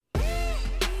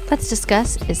Let's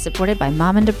Discuss is supported by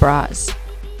Mom and Bras.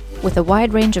 With a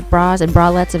wide range of bras and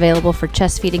bralettes available for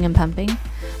chest feeding and pumping,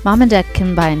 Mom and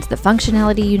combines the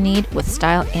functionality you need with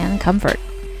style and comfort.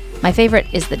 My favorite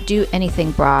is the Do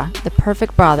Anything bra, the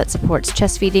perfect bra that supports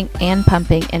chest feeding and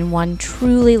pumping in one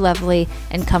truly lovely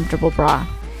and comfortable bra.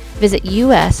 Visit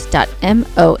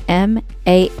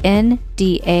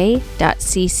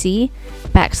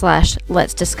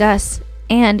us.momanda.cc/Let's Discuss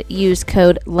and use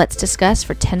code Let's Discuss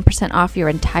for 10% off your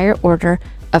entire order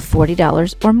of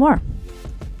 $40 or more.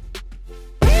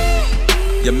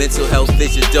 Your mental health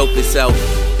is your dopest self,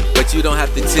 but you don't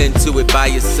have to tend to it by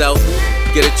yourself.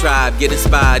 Get a tribe, get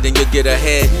inspired, and you'll get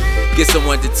ahead. Get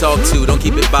someone to talk to, don't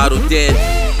keep it bottled in.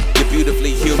 You're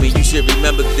beautifully human, you should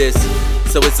remember this.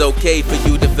 So it's okay for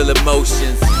you to feel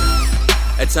emotions.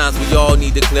 At times we all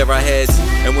need to clear our heads,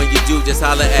 and when you do, just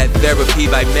holler at Therapy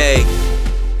by Meg.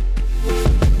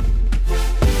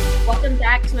 Welcome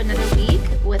back to another week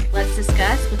with Let's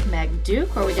Discuss with Meg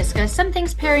Duke, where we discuss some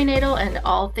things perinatal and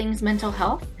all things mental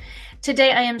health.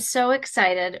 Today, I am so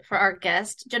excited for our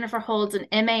guest. Jennifer holds an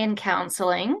MA in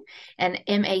Counseling, an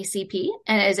MACP,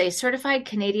 and is a Certified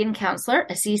Canadian Counselor,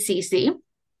 a CCC.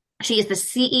 She is the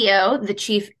CEO, the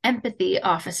Chief Empathy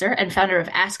Officer, and founder of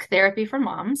Ask Therapy for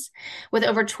Moms. With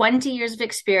over 20 years of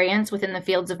experience within the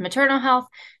fields of maternal health,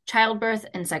 childbirth,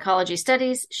 and psychology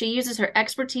studies, she uses her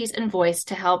expertise and voice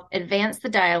to help advance the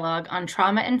dialogue on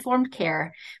trauma-informed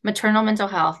care, maternal mental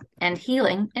health, and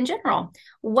healing in general.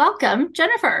 Welcome,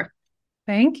 Jennifer.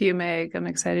 Thank you, Meg. I'm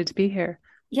excited to be here.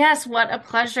 Yes, what a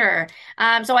pleasure.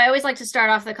 So I always like to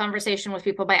start off the conversation with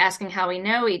people by asking how we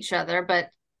know each other, but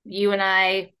you and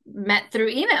I met through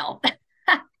email.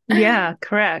 Yeah,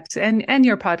 correct. And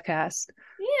your podcast.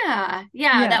 Yeah,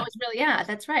 that was really,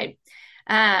 that's right.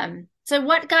 So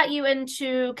what got you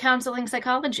into counseling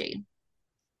psychology?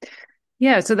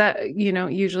 Yeah, so that,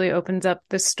 usually opens up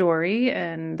the story,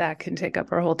 and that can take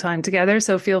up our whole time together.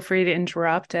 So feel free to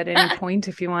interrupt at any point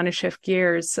if you want to shift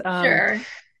gears. Sure.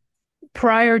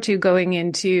 Prior to going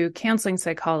into counseling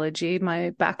psychology, my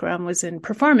background was in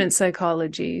performance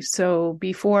psychology. So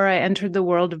before I entered the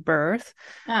world of birth,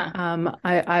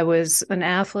 I was an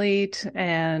athlete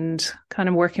and kind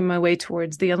of working my way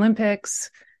towards the Olympics,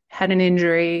 had an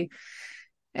injury,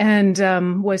 and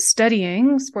was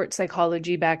studying sports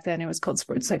psychology. Back then it was called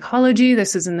sports psychology.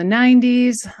 This is in the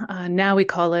 90s. Now we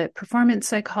call it performance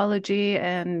psychology.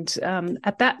 And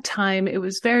at that time, it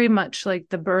was very much like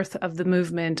the birth of the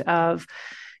movement of,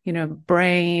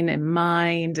 brain and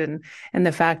mind, and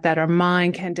the fact that our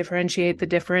mind can differentiate the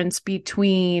difference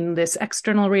between this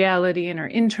external reality and our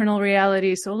internal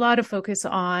reality. So a lot of focus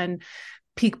on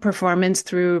peak performance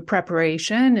through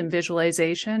preparation and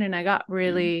visualization. And I got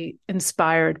really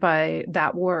inspired by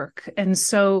that work. And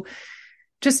so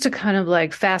just to kind of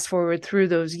like fast forward through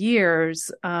those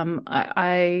years,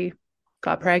 I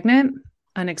got pregnant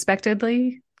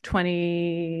unexpectedly,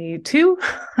 22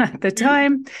 at the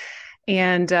time.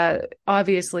 And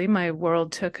obviously my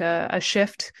world took a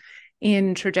shift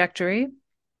in trajectory.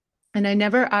 And I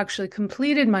never actually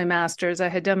completed my master's. I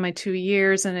had done my 2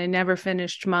 years and I never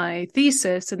finished my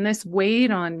thesis. And this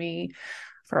weighed on me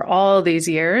for all these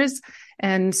years.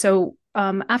 And so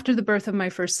after the birth of my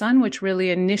first son, which really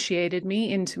initiated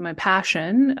me into my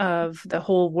passion of the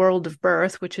whole world of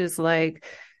birth, which is like,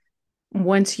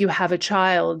 once you have a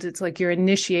child, it's like you're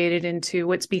initiated into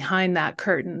what's behind that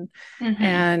curtain. Mm-hmm.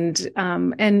 And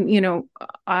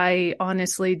I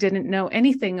honestly didn't know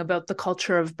anything about the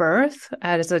culture of birth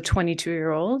as a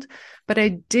 22-year-old, but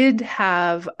I did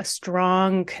have a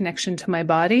strong connection to my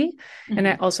body. Mm-hmm. And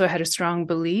I also had a strong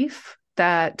belief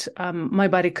that my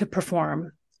body could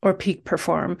perform or peak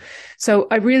perform. So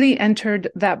I really entered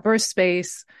that birth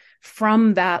space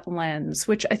from that lens,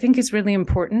 which I think is really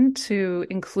important to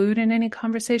include in any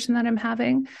conversation that I'm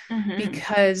having,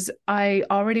 because I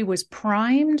already was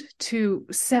primed to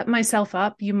set myself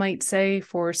up, you might say,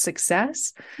 for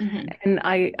success. Mm-hmm. And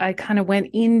I kind of went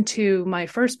into my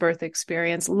first birth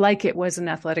experience like it was an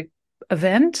athletic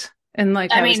event. And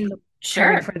like I was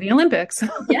preparing for the Olympics.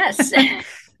 Yes.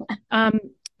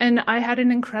 And I had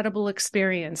an incredible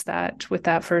experience with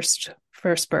that first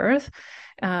birth.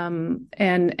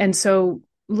 And so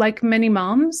like many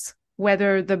moms,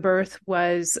 whether the birth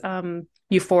was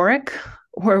euphoric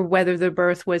or whether the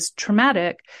birth was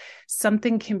traumatic,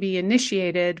 something can be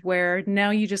initiated where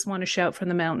now you just want to shout from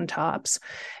the mountaintops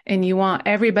and you want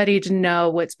everybody to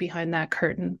know what's behind that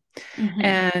curtain. Mm-hmm.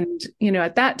 And,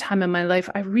 at that time in my life,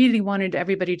 I really wanted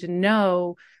everybody to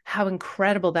know how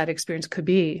incredible that experience could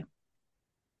be.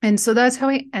 And so that's how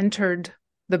I entered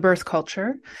the birth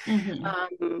culture.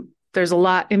 Mm-hmm. there's a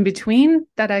lot in between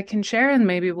that I can share, and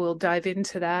maybe we'll dive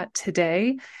into that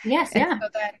today. Yes, And yeah. so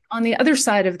then on the other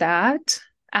side of that,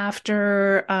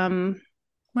 after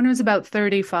when I was about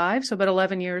 35, so about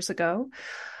 11 years ago,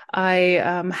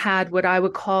 I had what I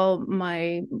would call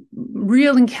my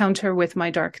real encounter with my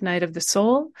dark night of the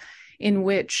soul, in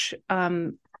which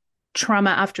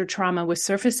trauma after trauma was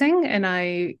surfacing,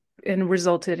 and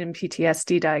resulted in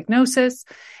PTSD diagnosis.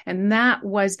 And that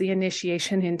was the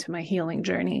initiation into my healing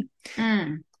journey.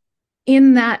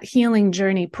 In that healing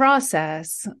journey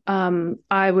process,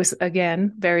 I was,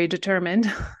 again, very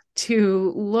determined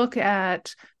to look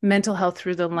at mental health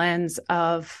through the lens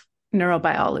of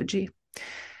neurobiology.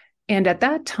 And at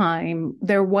that time,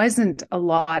 there wasn't a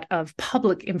lot of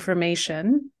public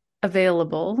information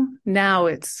available. Now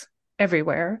it's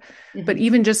everywhere. But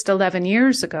even just 11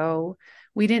 years ago,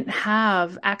 we didn't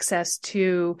have access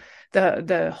to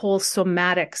the whole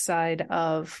somatic side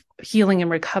of healing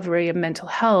and recovery and mental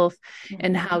health,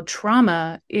 and how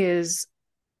trauma is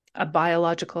a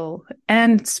biological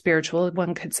and spiritual,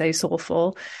 one could say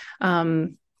soulful,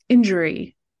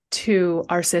 injury to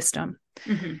our system.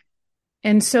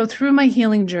 And so through my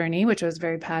healing journey, which I was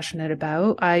very passionate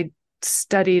about, I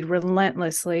studied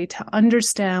relentlessly to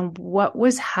understand what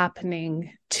was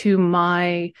happening to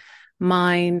my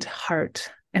mind,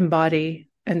 heart, and body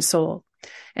and soul,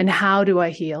 and how do I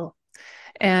heal?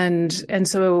 And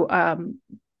so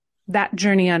that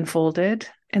journey unfolded.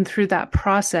 And through that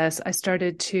process, I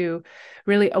started to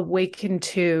really awaken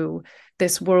to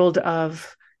this world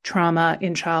of trauma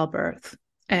in childbirth,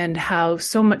 and how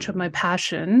so much of my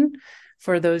passion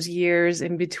for those years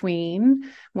in between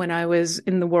when I was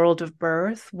in the world of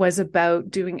birth was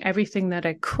about doing everything that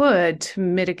I could to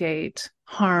mitigate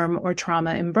harm or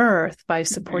trauma in birth by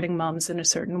supporting moms in a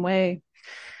certain way.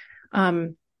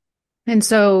 And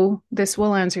so this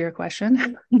will answer your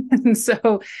question. And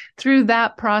so through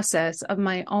that process of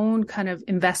my own kind of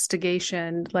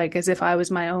investigation, like as if I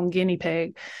was my own guinea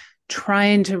pig,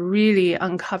 trying to really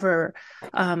uncover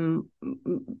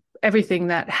everything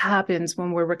that happens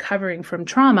when we're recovering from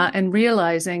trauma, and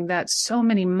realizing that so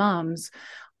many moms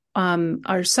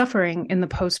are suffering in the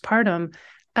postpartum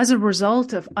as a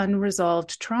result of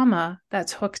unresolved trauma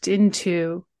that's hooked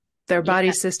into their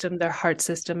body system, their heart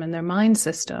system, and their mind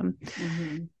system.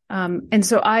 And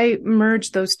so I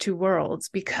merged those two worlds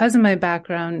because of my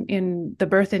background in the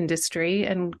birth industry,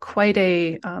 and quite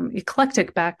a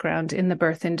eclectic background in the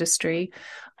birth industry.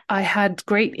 I had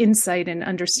great insight and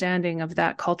understanding of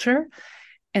that culture.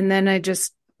 And then I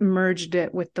just merged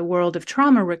it with the world of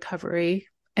trauma recovery.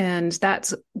 And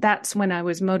that's when I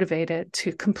was motivated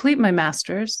to complete my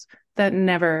master's. That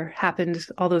never happened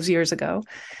all those years ago.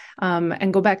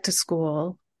 And go back to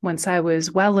school once I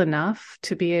was well enough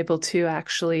to be able to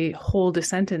actually hold a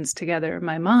sentence together in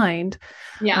my mind.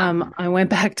 I went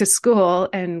back to school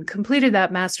and completed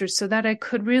that master's so that I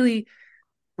could really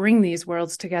bring these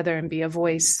worlds together and be a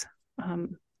voice,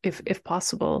 if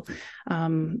possible,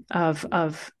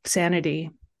 of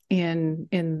sanity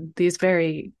in these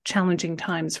very challenging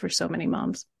times for so many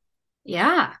moms.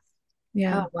 Yeah.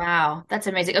 Oh, wow. That's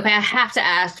amazing. Okay. I have to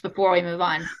ask before we move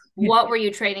on, what were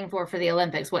you training for the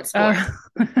Olympics? What sport?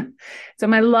 So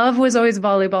my love was always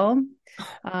volleyball,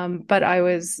 but I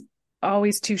was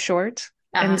always too short.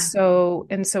 And so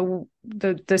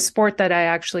the sport that I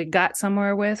actually got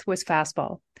somewhere with was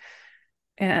fastball.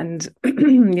 And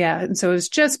and so it was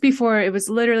just before, it was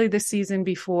literally the season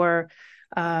before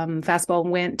fastball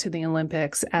went to the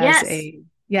Olympics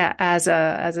as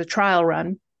a trial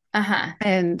run.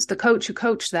 And the coach who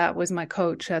coached that was my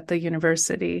coach at the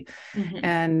university.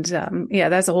 And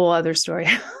that's a whole other story.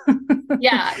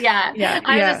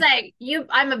 I was like,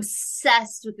 I'm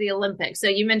obsessed with the Olympics. So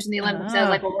you mentioned the Olympics. I was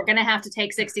like, well, we're going to have to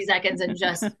take 60 seconds and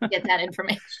just get that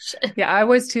information. Yeah, I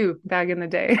was too back in the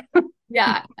day.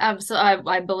 Yeah,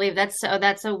 absolutely. I believe that's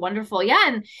so wonderful. Yeah.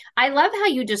 And I love how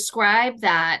you describe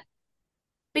that,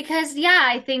 because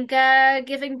I think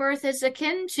giving birth is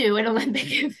akin to an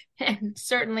Olympic event,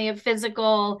 certainly a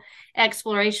physical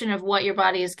exploration of what your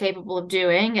body is capable of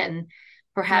doing, and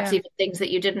perhaps even things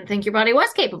that you didn't think your body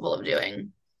was capable of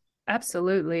doing.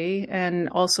 Absolutely. And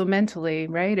also mentally,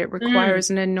 right? It requires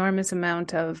an enormous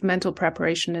amount of mental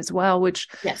preparation as well, which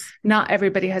not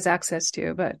everybody has access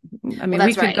to. But I mean,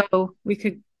 we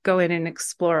could go in and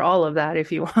explore all of that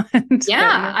if you want.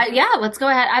 Let's go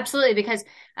ahead. Absolutely. Because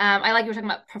I like you were talking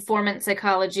about performance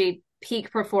psychology,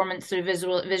 peak performance through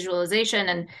visualization.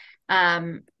 And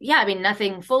yeah, I mean,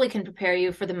 nothing fully can prepare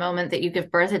you for the moment that you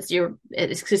give birth.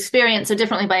 It's experienced so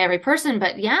differently by every person,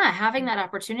 but yeah, having that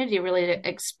opportunity really to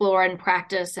explore and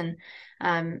practice and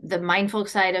the mindful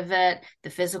side of it, the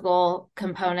physical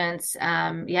components.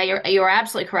 Yeah, you're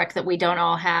absolutely correct that we don't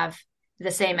all have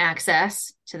the same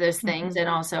access to those things, and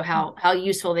also how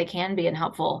useful they can be and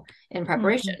helpful in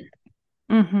preparation.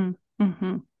 Mm-hmm.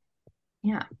 Mm-hmm.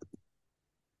 Yeah.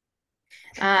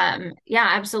 Yeah,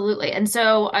 absolutely. And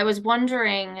so I was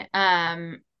wondering,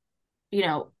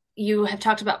 you have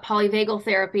talked about polyvagal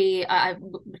therapy. I've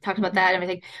talked about that and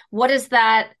everything. What is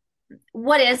that?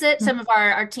 What is it? Some of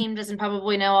our team doesn't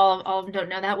probably know. All of them don't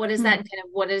know that. What is that? And kind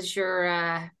of what is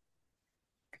your,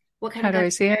 what kind How of do got I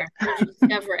you see it? there? How did you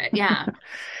discover it? Yeah.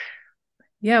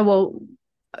 Yeah, well,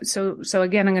 so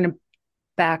again, I'm going to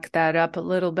back that up a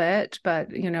little bit, but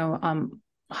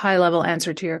high level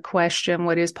answer to your question,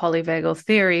 what is polyvagal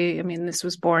theory? I mean, this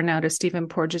was born out of Stephen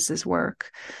Porges's work.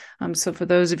 So for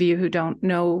those of you who don't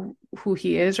know who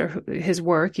he is or his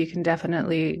work, you can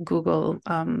definitely Google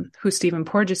who Stephen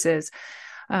Porges is.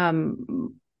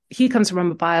 He comes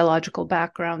from a biological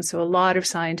background, so a lot of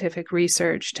scientific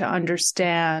research to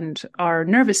understand our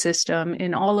nervous system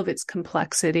in all of its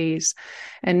complexities.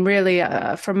 And really,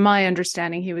 from my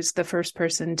understanding, he was the first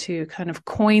person to kind of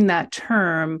coin that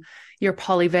term, your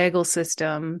polyvagal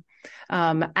system,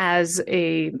 as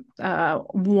a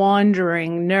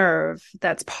wandering nerve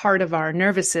that's part of our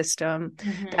nervous system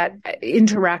that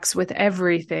interacts with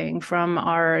everything from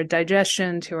our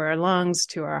digestion to our lungs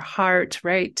to our heart,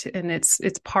 right? And it's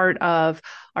part of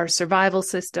our survival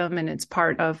system, and it's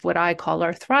part of what I call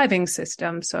our thriving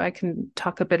system. So I can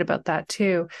talk a bit about that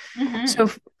too.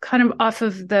 So kind of off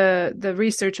of the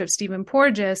research of Stephen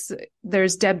Porges,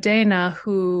 there's Deb Dana,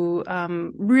 who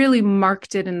really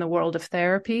marked it in the world of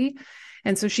therapy.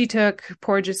 And so she took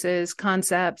Porges's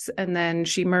concepts and then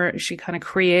she kind of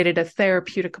created a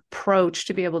therapeutic approach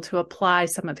to be able to apply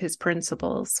some of his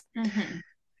principles.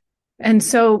 And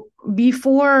so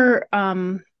before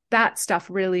that stuff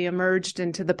really emerged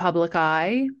into the public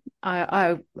eye,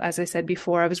 I, as I said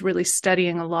before, I was really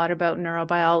studying a lot about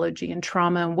neurobiology and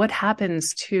trauma and what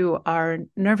happens to our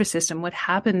nervous system, what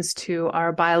happens to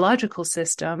our biological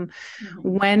system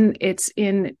when it's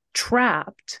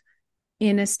trapped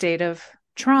in a state of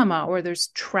trauma, or there's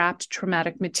trapped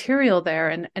traumatic material there.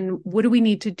 And what do we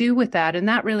need to do with that? And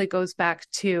that really goes back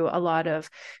to a lot of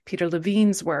Peter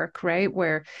Levine's work, right?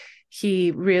 Where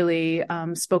he really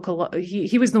spoke a lot.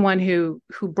 He was the one who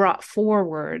brought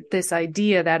forward this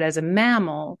idea that as a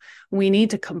mammal, we need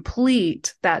to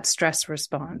complete that stress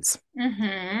response.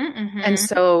 And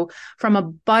so from a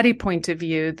body point of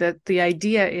view, that the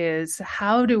idea is,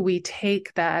 how do we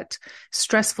take that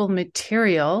stressful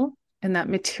material, and that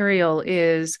material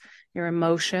is your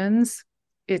emotions,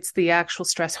 it's the actual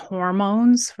stress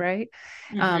hormones, right?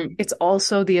 It's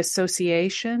also the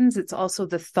associations, it's also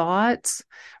the thoughts,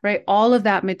 right? All of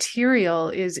that material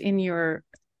is in your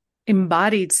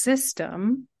embodied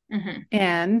system,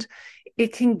 and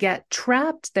it can get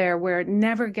trapped there where it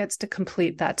never gets to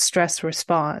complete that stress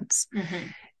response.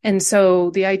 And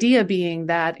so the idea being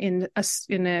that in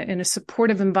a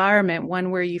supportive environment,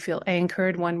 one where you feel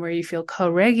anchored, one where you feel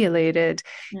co-regulated,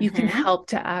 you can help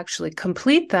to actually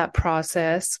complete that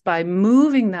process by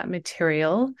moving that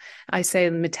material. I say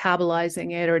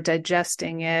metabolizing it or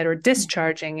digesting it or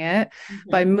discharging it,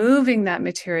 by moving that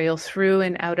material through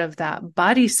and out of that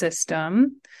body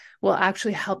system will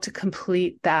actually help to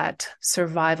complete that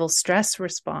survival stress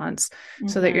response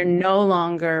so that you're no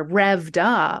longer revved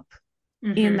up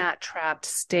in that trapped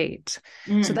state.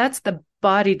 So that's the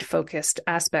bodied focused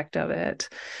aspect of it.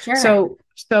 So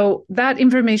that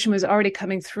information was already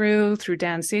coming through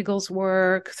Dan Siegel's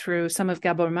work, through some of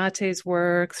Gabor Mate's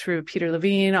work, through Peter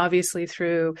Levine, obviously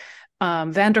through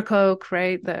Van der Kolk,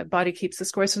 right? The Body Keeps the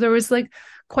Score. So there was like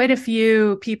quite a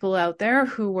few people out there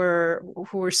who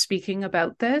were speaking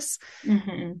about this.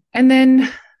 And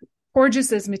then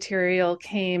Porges's material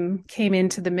came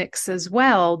into the mix as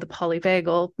well. The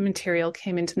polyvagal material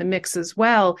came into the mix as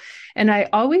well. And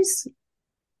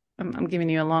I'm giving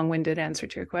you a long-winded answer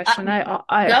to your question. Go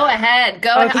ahead.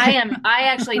 Go okay. ahead. I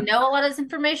actually know a lot of this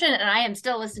information, and I am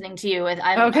still listening to you.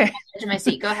 I'm okay. To my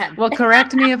seat. Go ahead. Well,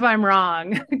 correct me if I'm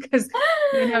wrong, because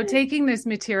taking this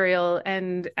material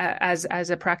and as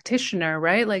a practitioner,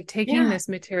 right? Like taking this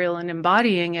material and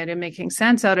embodying it and making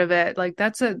sense out of it, like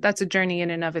that's a journey in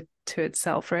and of it to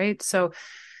itself, right?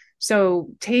 So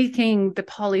taking the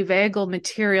polyvagal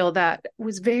material that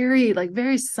was very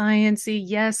sciencey,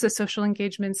 yes, the social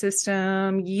engagement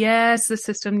system, yes, the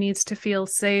system needs to feel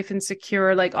safe and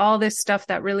secure, like all this stuff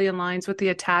that really aligns with the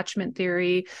attachment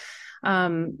theory.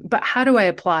 But how do I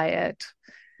apply it?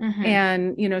 Mm-hmm.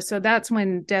 And, so that's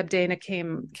when Deb Dana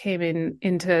came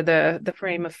into the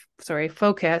frame of,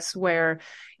 focus, where,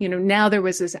 now there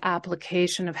was this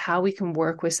application of how we can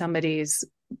work with somebody's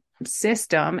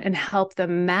system and help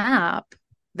them map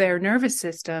their nervous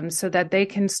system so that they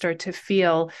can start to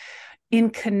feel in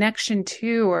connection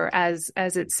to, or as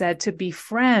it said, to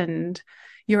befriend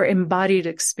your embodied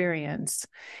experience.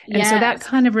 And so that Yes.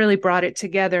 kind of really brought it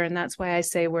together. And that's why I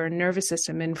say we're a nervous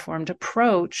system informed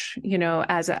approach,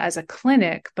 as a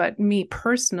clinic, but me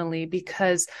personally,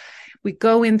 because we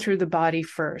go in through the body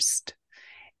first.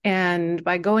 And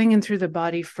by going in through the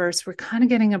body first, we're kind of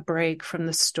getting a break from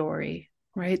the story,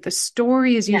 right? The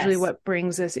story is usually Yes. what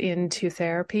brings us into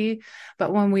therapy.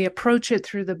 But when we approach it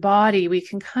through the body, we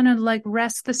can kind of like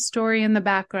rest the story in the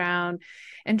background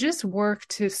and just work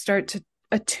to start to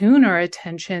attune our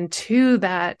attention to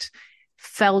that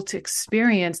felt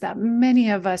experience that many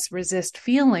of us resist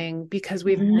feeling because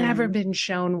we've never been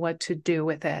shown what to do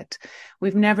with it.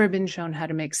 We've never been shown how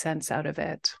to make sense out of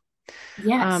it.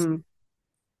 Yes.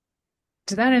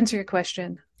 Did that answer your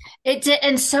question? It did,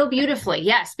 and so beautifully,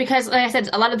 yes. Because, like I said,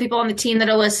 a lot of people on the team that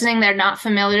are listening, they're not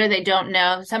familiar, they don't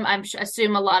know.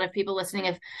 Assume a lot of people listening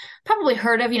have probably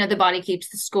heard of, the body keeps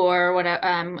the score or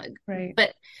whatever. Right.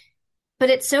 But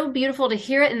it's so beautiful to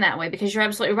hear it in that way because you're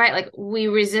absolutely right. Like we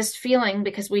resist feeling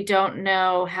because we don't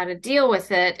know how to deal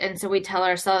with it, and so we tell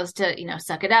ourselves to,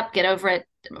 suck it up, get over it.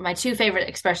 My two favorite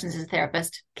expressions as a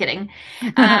therapist. Kidding.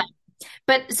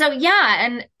 But so, yeah,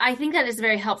 and I think that is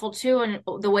very helpful too, and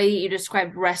the way you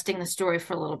described resting the story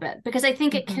for a little bit, because I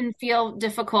think it can feel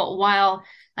difficult while,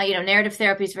 narrative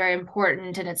therapy is very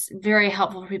important and it's very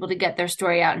helpful for people to get their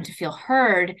story out and to feel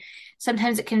heard.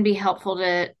 Sometimes it can be helpful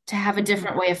to have a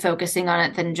different way of focusing on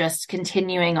it than just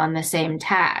continuing on the same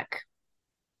tack.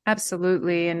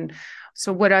 Absolutely. And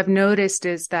so what I've noticed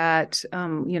is that,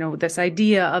 this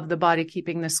idea of the body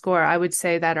keeping the score, I would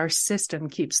say that our system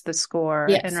keeps the score.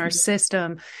 Yes. And our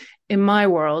system, in my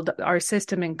world, our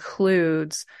system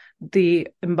includes the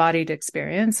embodied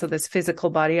experience. So this physical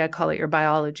body, I call it your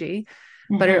biology,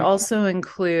 but it also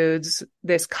includes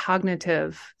this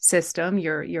cognitive system,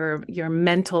 your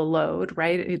mental load,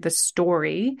 right? The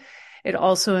story. It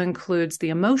also includes the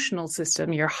emotional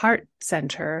system, your heart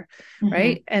center,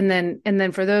 right? And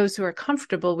then for those who are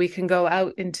comfortable, we can go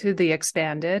out into the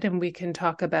expanded and we can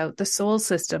talk about the soul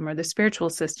system or the spiritual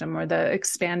system or the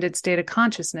expanded state of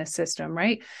consciousness system,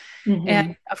 right?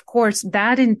 And of course,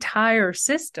 that entire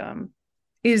system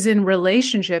is in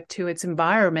relationship to its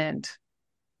environment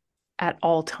at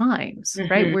all times,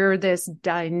 right? We're this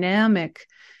dynamic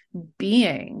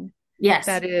being. Yes.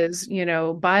 That is,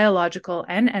 biological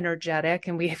and energetic.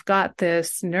 And we've got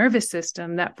this nervous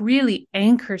system that really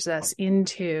anchors us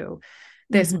into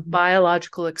this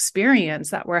biological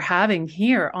experience that we're having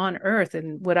here on Earth.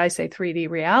 And what I say 3D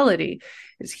reality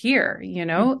is here,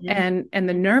 and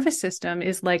the nervous system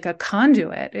is like a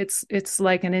conduit. It's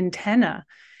like an antenna,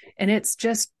 and it's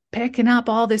just picking up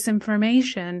all this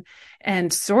information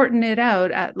and sorting it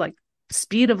out at like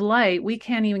speed of light. We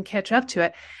can't even catch up to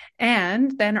it.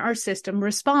 And then our system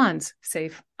responds,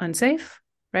 safe, unsafe,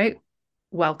 right?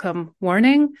 Welcome,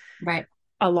 warning, right?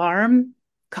 Alarm,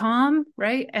 calm,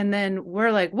 right? And then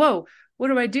we're like, whoa, what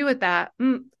do I do with that?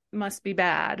 Must be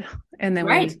bad. And then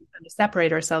we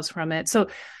separate ourselves from it. So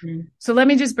let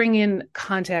me just bring in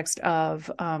context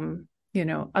of,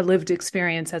 a lived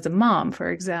experience as a mom,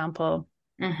 for example.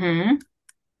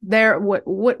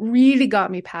 What really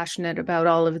got me passionate about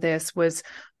all of this was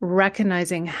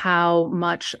recognizing how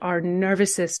much our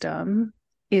nervous system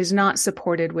is not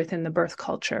supported within the birth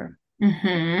culture.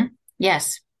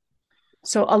 Yes.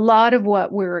 So a lot of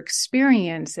what we're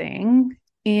experiencing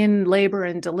in labor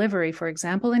and delivery, for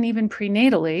example, and even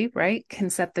prenatally, right, can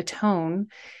set the tone,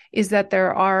 is that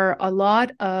there are a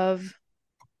lot of,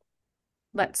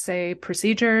 let's say,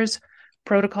 procedures,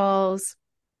 protocols,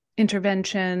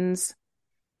 interventions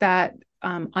that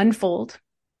unfold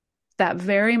that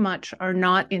very much are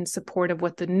not in support of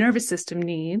what the nervous system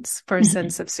needs for a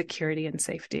sense of security and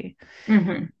safety.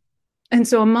 And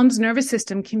so a mom's nervous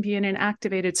system can be in an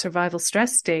activated survival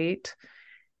stress state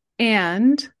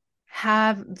and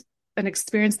have an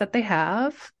experience that they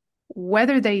have,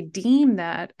 whether they deem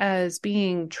that as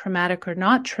being traumatic or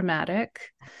not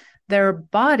traumatic, their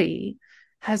body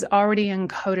has already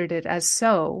encoded it as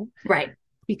so. Right.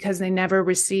 Because they never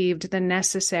received the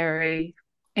necessary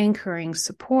anchoring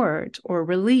support or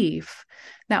relief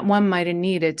that one might have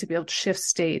needed to be able to shift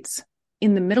states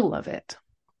in the middle of it.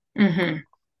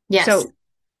 Yes. So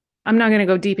I'm not going to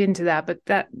go deep into that, but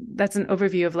that's an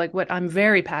overview of like what I'm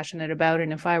very passionate about.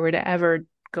 And if I were to ever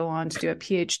go on to do a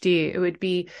PhD. It would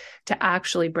be to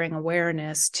actually bring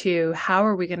awareness to how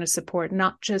are we going to support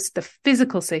not just the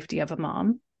physical safety of a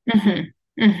mom,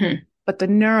 but the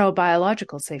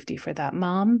neurobiological safety for that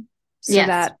mom, so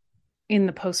that in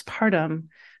the postpartum,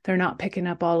 they're not picking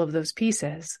up all of those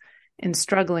pieces and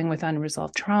struggling with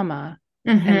unresolved trauma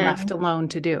and left alone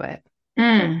to do it.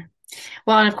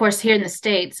 Well, and of course, here in the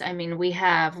States, I mean, we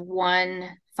have one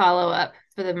follow-up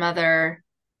for the mother,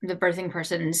 the birthing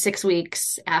person, 6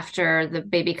 weeks after the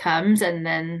baby comes, and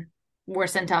then we're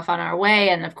sent off on our way.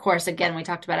 And of course, again, we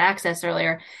talked about access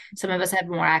earlier. Some of us have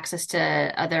more access to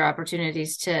other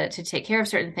opportunities to take care of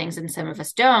certain things, and some of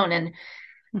us don't. And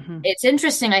it's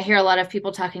interesting. I hear a lot of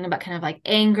people talking about kind of like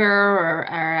anger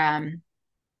or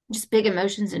just big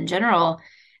emotions in general.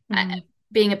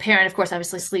 Being a parent, of course,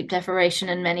 obviously sleep deprivation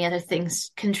and many other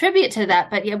things contribute to that.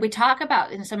 But yeah, we talk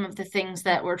about in some of the things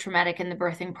that were traumatic in the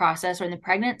birthing process or in the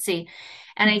pregnancy.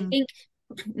 And I think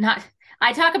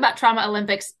I talk about trauma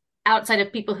Olympics outside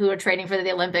of people who are training for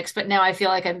the Olympics, but now I feel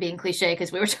like I'm being cliche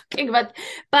because we were talking about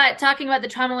the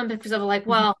trauma Olympics of like,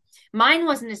 well, mine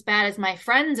wasn't as bad as my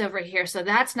friends over here. So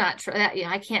that's not true.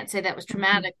 I can't say that was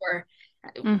traumatic or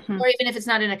even if it's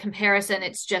not in a comparison,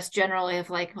 it's just generally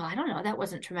of like, well, I don't know, that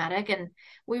wasn't traumatic. And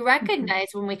we recognize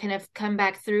when we kind of come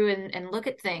back through and look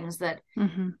at things that,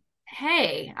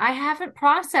 hey, I haven't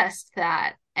processed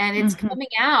that. And it's coming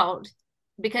out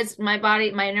because my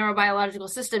body, my neurobiological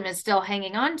system is still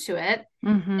hanging on to it.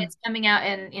 It's coming out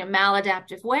in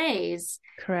maladaptive ways.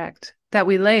 Correct. That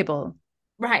we label.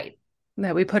 Right.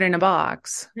 That we put in a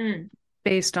box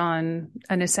based on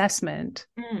an assessment.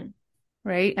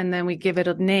 Right. And then we give it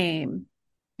a name.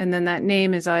 And then that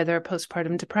name is either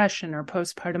postpartum depression or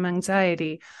postpartum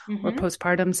anxiety or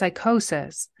postpartum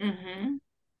psychosis.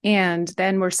 And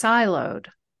then we're siloed.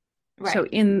 Right. So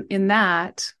in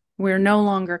that, we're no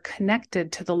longer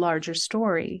connected to the larger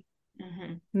story.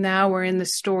 Now we're in the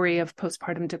story of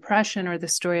postpartum depression or the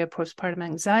story of postpartum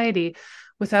anxiety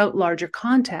without larger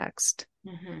context.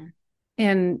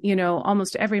 And,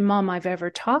 almost every mom I've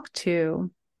ever talked to,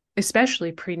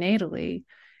 especially prenatally,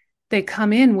 they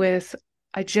come in with,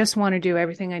 I just want to do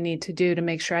everything I need to do to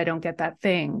make sure I don't get that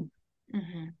thing.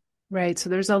 Right. So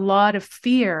there's a lot of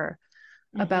fear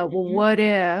about, well, what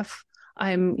if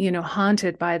I'm,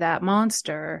 haunted by that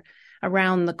monster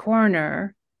around the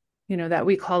corner, that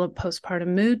we call a postpartum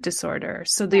mood disorder.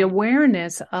 So the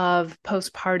awareness of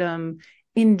postpartum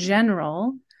in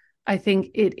general, I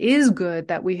think it is good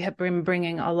that we have been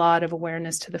bringing a lot of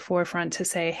awareness to the forefront to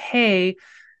say, hey,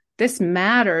 this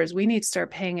matters. We need to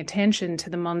start paying attention to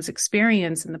the mom's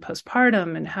experience in the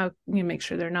postpartum and how you make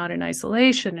sure they're not in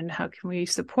isolation and how can we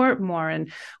support more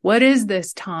and what is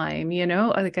this time,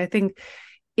 like I think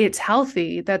it's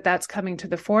healthy that that's coming to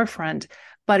the forefront,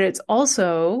 but it's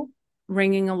also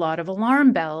ringing a lot of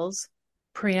alarm bells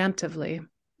preemptively,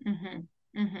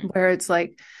 where it's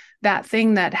like that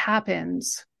thing that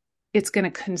happens, it's going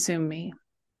to consume me.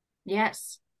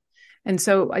 Yes. And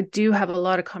so I do have a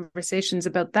lot of conversations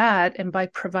about that. And by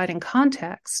providing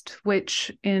context,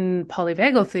 which in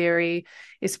polyvagal theory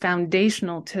is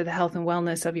foundational to the health and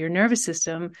wellness of your nervous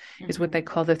system, is what they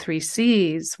call the 3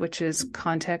 C's, which is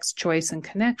context, choice, and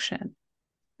connection.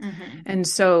 And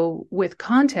so with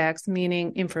context,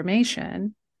 meaning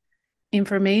information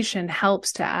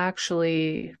helps to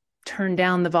actually turn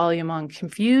down the volume on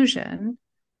confusion.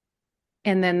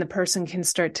 And then the person can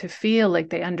start to feel like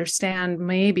they understand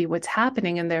maybe what's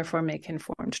happening and therefore make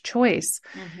informed choice.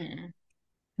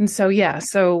 And so,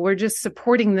 so we're just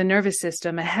supporting the nervous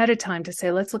system ahead of time to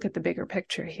say, let's look at the bigger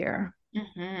picture here.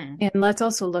 And let's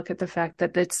also look at the fact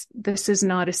that this is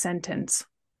not a sentence.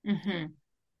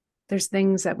 There's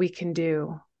things that we can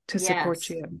do to support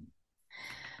you.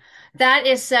 That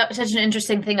is such an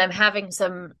interesting thing. I'm having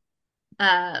some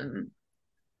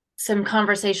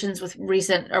conversations with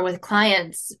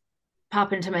clients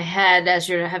pop into my head as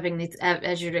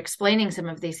you're explaining some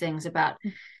of these things about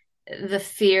the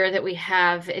fear that we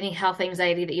have, any health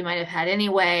anxiety that you might have had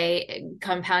anyway,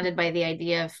 compounded by the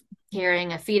idea of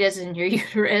carrying a fetus in your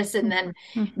uterus and then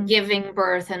giving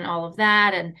birth and all of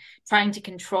that, and trying to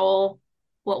control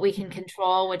what we can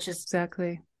control, which is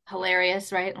exactly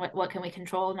hilarious, right? What can we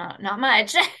control? Not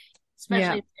much,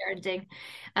 especially parenting,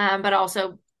 but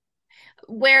also,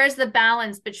 where is the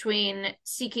balance between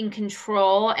seeking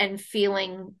control and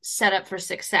feeling set up for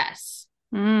success?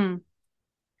 And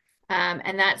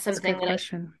that's something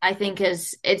that I think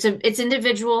it's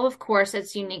individual. Of course,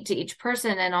 it's unique to each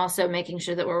person, and also making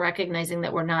sure that we're recognizing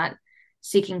that we're not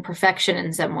seeking perfection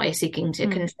in some way, seeking to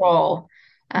control.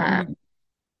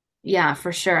 Yeah,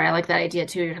 for sure. I like that idea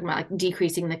too. You're talking about like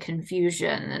decreasing the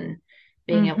confusion and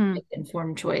being able to make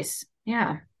informed choice.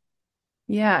 Yeah.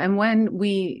 Yeah. And when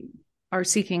we are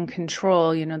seeking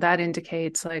control, that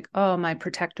indicates like, oh, my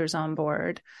protector's on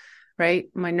board, right?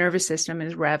 My nervous system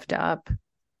is revved up.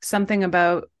 Something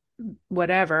about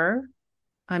whatever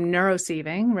I'm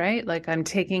neuroseving, right? Like I'm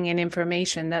taking in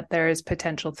information that there is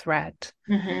potential threat.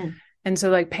 Mm-hmm. And so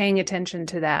like paying attention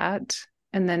to that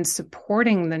and then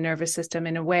supporting the nervous system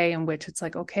in a way in which it's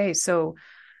like, okay, so,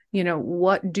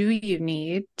 what do you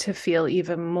need to feel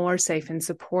even more safe and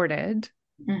supported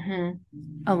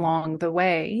along the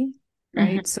way,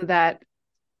 right? So that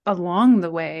along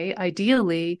the way,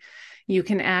 ideally, you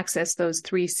can access those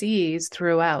 3 C's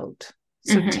throughout.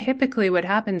 So typically what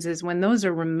happens is when those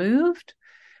are removed,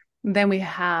 then we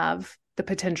have the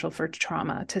potential for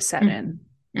trauma to set in,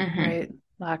 right?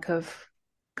 Lack of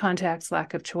context,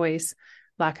 lack of choice,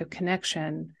 lack of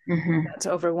connection. That's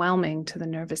overwhelming to the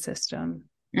nervous system.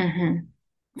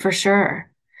 For sure.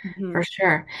 For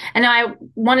sure. And now I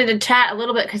wanted to chat a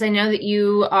little bit because I know that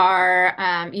you are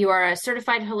a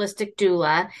certified holistic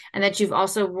doula and that you've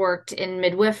also worked in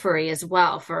midwifery as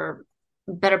well for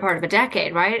a better part of a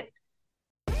decade, right?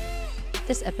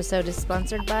 This episode is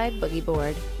sponsored by Boogie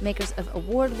Board, makers of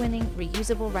award-winning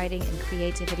reusable writing and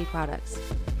creativity products.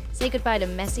 Say goodbye to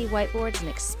messy whiteboards and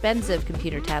expensive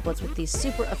computer tablets with these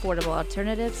super affordable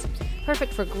alternatives,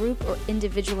 perfect for group or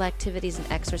individual activities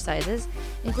and exercises,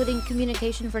 including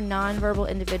communication for nonverbal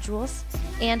individuals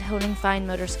and honing fine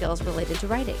motor skills related to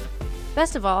writing.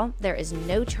 Best of all, there is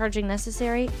no charging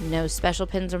necessary, no special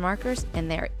pens or markers, and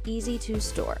they are easy to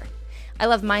store. I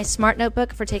love my smart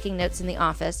notebook for taking notes in the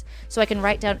office, so I can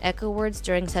write down echo words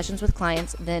during sessions with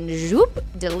clients, then zoop,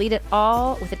 delete it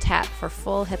all with a tap for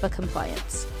full HIPAA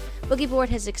compliance. Boogie Board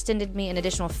has extended me an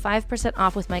additional 5%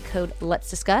 off with my code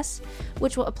Let's Discuss,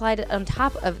 which will apply on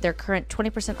top of their current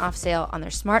 20% off sale on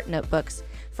their smart notebooks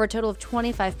for a total of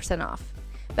 25% off.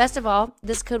 Best of all,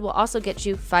 this code will also get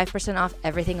you 5% off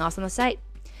everything else on the site.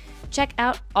 Check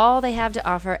out all they have to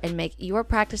offer and make your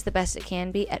practice the best it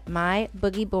can be at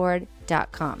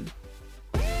myboogieboard.com.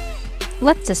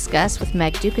 Let's Discuss with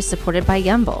Meg Duke is supported by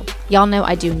Yumble. Y'all know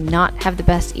I do not have the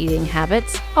best eating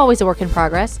habits, always a work in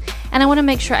progress, and I want to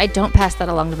make sure I don't pass that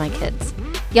along to my kids.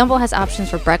 Yumble has options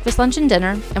for breakfast, lunch, and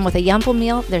dinner, and with a Yumble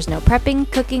meal, there's no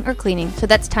prepping, cooking, or cleaning, so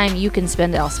that's time you can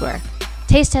spend elsewhere.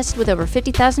 Taste tested with over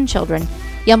 50,000 children,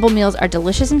 Yumble meals are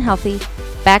delicious and healthy,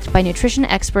 backed by nutrition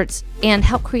experts, and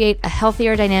help create a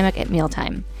healthier dynamic at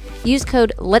mealtime. Use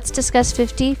code Let's Discuss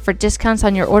 50 for discounts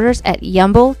on your orders at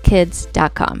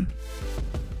yumblekids.com.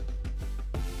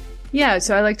 Yeah,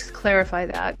 so I like to clarify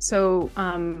that. So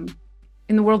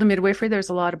in the world of midwifery, there's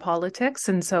a lot of politics.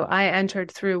 And so I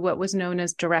entered through what was known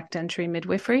as direct entry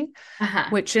midwifery,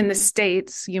 which in the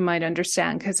States, you might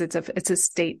understand because it's a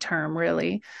state term,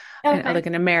 really, like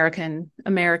an American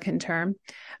term.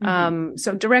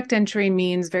 So direct entry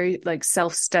means very like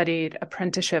self-studied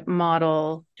apprenticeship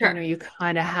model. Sure. You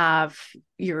kind of have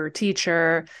your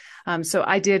teacher. So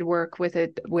I did work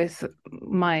with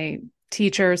my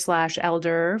teacher /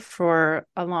 elder for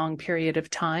a long period of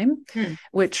time,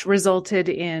 which resulted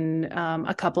in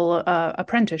a couple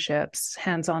apprenticeships,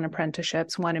 hands-on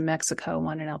apprenticeships, one in Mexico,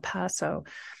 one in El Paso.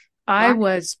 I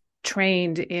was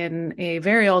trained in a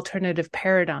very alternative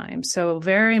paradigm, so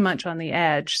very much on the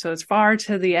edge. So as far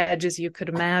to the edge as you could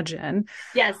imagine.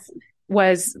 Yes.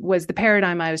 Was the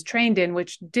paradigm I was trained in,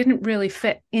 which didn't really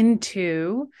fit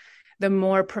into the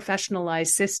more professionalized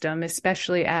system,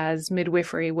 especially as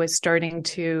midwifery was starting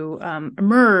to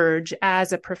emerge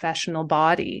as a professional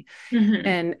body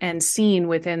and seen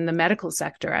within the medical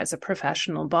sector as a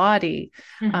professional body.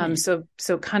 So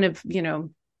kind of,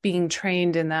 being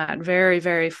trained in that very,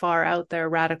 very far out there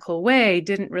radical way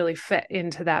didn't really fit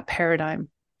into that paradigm.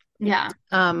 Yeah.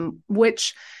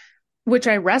 Which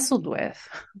I wrestled with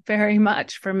very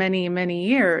much for many, many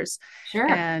years. Sure.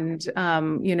 And,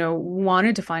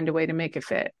 wanted to find a way to make it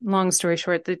fit. Long story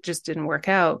short, that just didn't work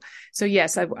out. So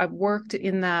yes, I've worked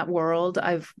in that world.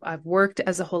 I've worked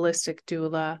as a holistic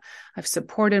doula. I've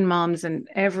supported moms in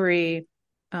every,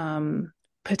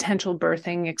 potential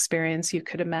birthing experience you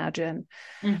could imagine.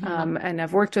 And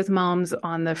I've worked with moms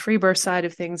on the free birth side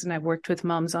of things, and I've worked with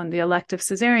moms on the elective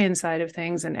cesarean side of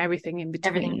things, and everything in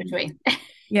between.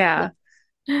 Yeah.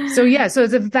 So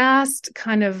it's a vast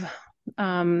kind of,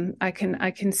 I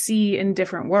can see in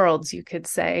different worlds, you could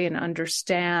say, and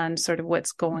understand sort of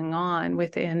what's going on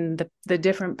within the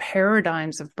different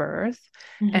paradigms of birth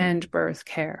and birth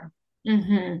care.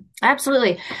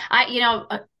 Absolutely.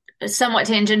 Somewhat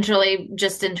tangentially,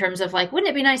 just in terms of like, wouldn't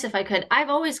it be nice if I could?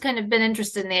 I've always kind of been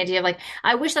interested in the idea of like,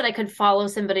 I wish that I could follow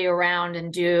somebody around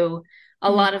and do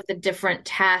a lot of the different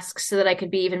tasks so that I could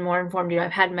be even more informed.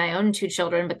 I've had my own two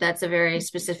children, but that's a very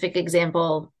specific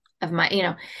example of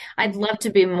I'd love to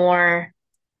be more,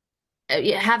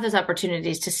 have those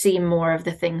opportunities to see more of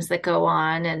the things that go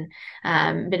on,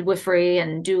 and midwifery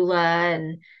and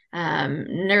doula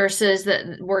and nurses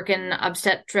that work in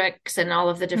obstetrics and all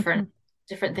of the different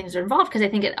things that are involved, because I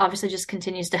think it obviously just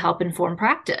continues to help inform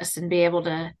practice and be able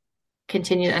to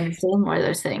continue to understand more of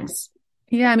those things.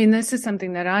 Yeah, I mean, this is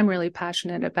something that I'm really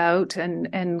passionate about,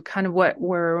 and kind of what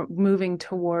we're moving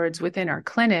towards within our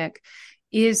clinic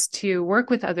is to work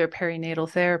with other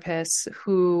perinatal therapists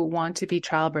who want to be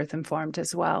childbirth informed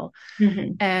as well.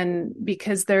 And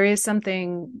because there is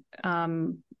something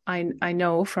I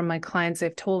know from my clients,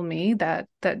 they've told me that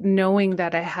knowing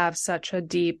that I have such a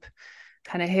deep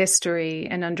kind of history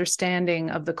and understanding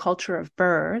of the culture of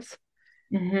birth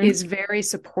is very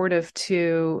supportive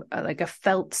to like a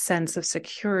felt sense of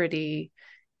security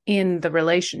in the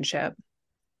relationship.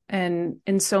 And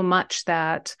in so much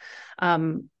that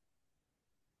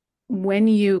when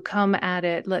you come at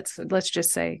it, let's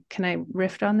just say, can I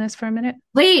riff on this for a minute?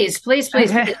 Please.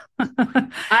 Okay.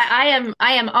 I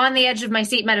am on the edge of my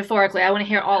seat metaphorically. I want to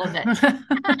hear all of it.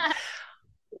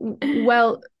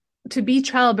 Well, to be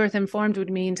childbirth informed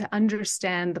would mean to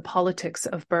understand the politics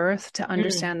of birth, to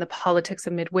understand the politics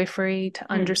of midwifery,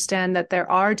 to understand that there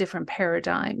are different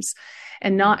paradigms,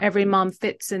 and not every mom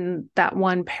fits in that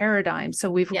one paradigm. So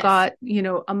we've got,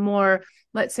 a more,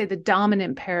 let's say the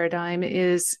dominant paradigm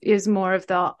is more of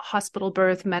the hospital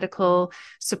birth, medical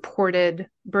supported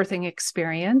birthing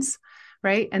experience,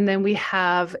 right? And then we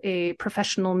have a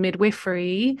professional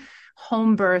midwifery,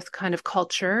 home birth kind of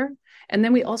culture. And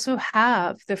then we also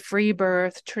have the free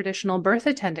birth, traditional birth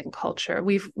attendant culture.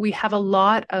 We have a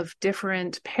lot of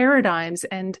different paradigms.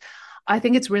 And I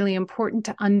think it's really important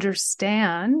to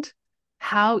understand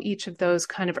how each of those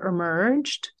kind of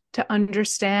emerged, to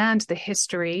understand the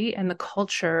history and the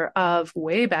culture of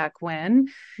way back when,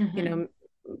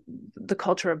 the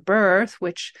culture of birth,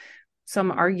 which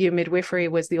some argue midwifery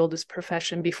was the oldest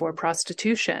profession before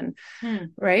prostitution,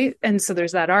 right? And so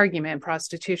there's that argument,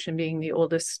 prostitution being the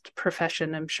oldest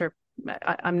profession. I'm sure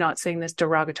I'm not saying this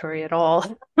derogatory at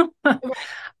all.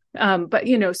 But,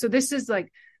 so this is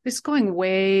like, this going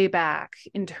way back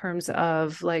in terms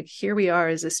of like, here we are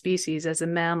as a species, as a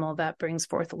mammal that brings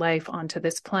forth life onto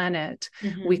this planet.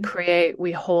 We create,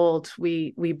 we hold,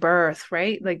 we birth,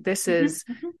 right? Like this is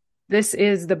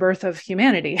the birth of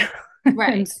humanity.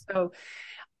 Right. And so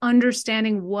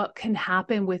understanding what can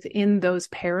happen within those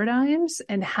paradigms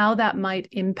and how that might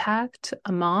impact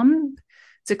a mom's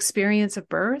experience of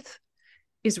birth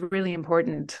is really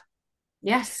important.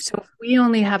 Yes. So if we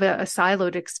only have a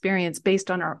siloed experience based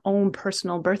on our own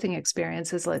personal birthing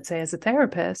experiences, let's say as a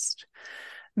therapist,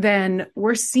 then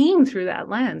we're seeing through that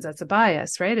lens. That's a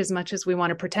bias, right? As much as we want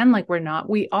to pretend like we're not,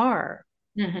 we are.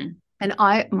 And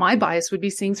my bias would be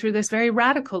seeing through this very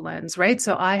radical lens, right?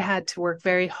 So I had to work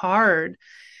very hard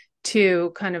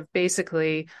to kind of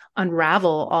basically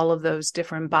unravel all of those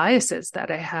different biases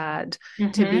that I had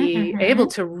to be able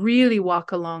to really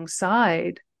walk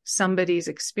alongside somebody's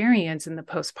experience in the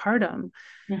postpartum,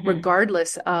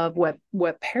 regardless of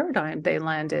what paradigm they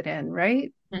landed in,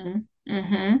 right?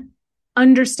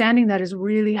 Understanding that is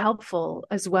really helpful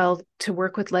as well to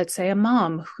work with, let's say, a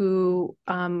mom who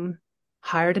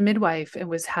hired a midwife and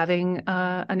was having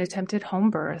an attempted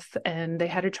home birth, and they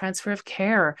had a transfer of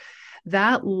care.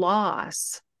 That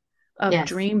loss of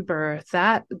dream birth,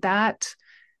 that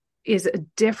is a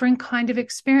different kind of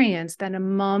experience than a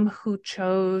mom who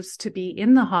chose to be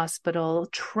in the hospital,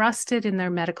 trusted in their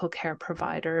medical care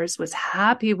providers, was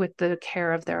happy with the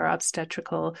care of their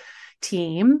obstetrical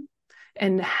team,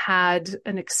 and had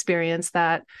an experience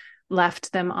that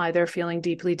left them either feeling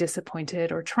deeply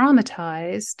disappointed or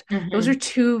traumatized. Those are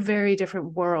two very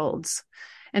different worlds.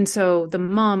 And so the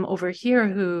mom over here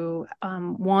who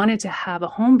wanted to have a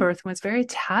home birth was very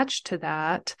attached to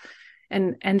that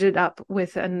and ended up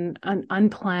with an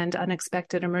unplanned,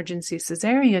 unexpected emergency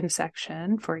cesarean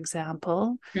section, for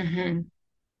example.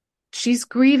 She's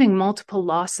grieving multiple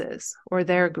losses, or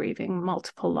they're grieving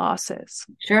multiple losses.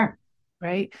 Sure.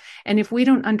 Right. And if we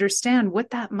don't understand what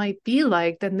that might be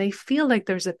like, then they feel like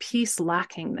there's a piece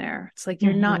lacking there. It's like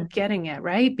you're not getting it,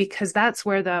 right? Because that's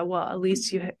where at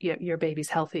least your baby's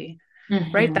healthy,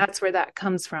 right? That's where that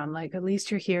comes from. Like, at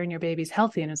least you're here and your baby's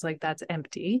healthy. And it's like, that's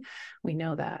empty. We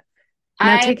know that.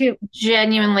 Now, I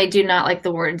genuinely do not like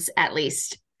the words "at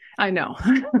least." I know.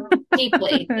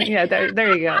 Deeply. Yeah,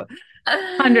 there you go.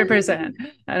 100%.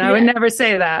 And I would never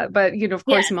say that, but of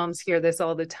course moms hear this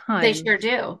all the time. They sure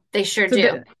do.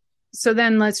 So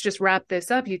then let's just wrap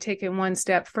this up. You take it one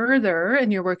step further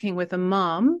and you're working with a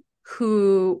mom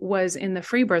who was in the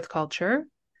free birth culture,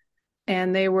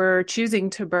 and they were choosing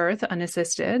to birth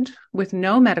unassisted with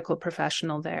no medical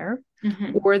professional there,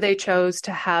 or they chose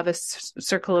to have a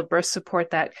circle of birth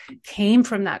support that came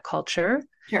from that culture.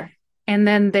 Sure. And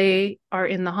then they are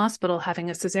in the hospital having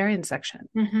a cesarean section.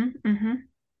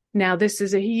 Now, this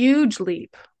is a huge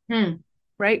leap,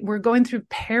 right? We're going through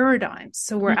paradigms.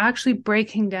 So we're actually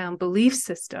breaking down belief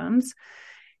systems,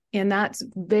 and that's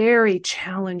very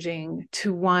challenging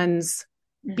to one's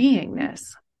beingness.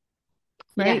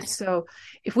 Right. Yes. So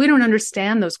if we don't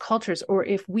understand those cultures, or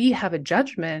if we have a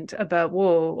judgment about,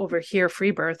 whoa, over here,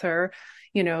 free birther,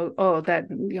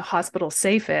 that hospital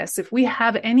safest, if we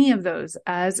have any of those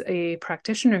as a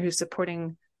practitioner who's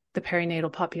supporting the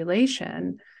perinatal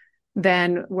population,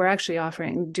 then we're actually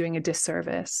doing a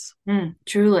disservice.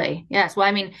 Truly. Yes. Well,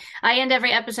 I mean, I end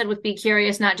every episode with be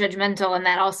curious, not judgmental. And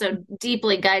that also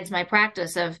deeply guides my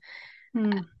practice of,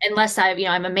 unless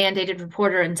I'm a mandated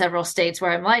reporter in several states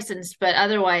where I'm licensed, but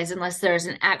otherwise, unless there's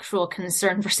an actual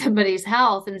concern for somebody's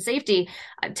health and safety,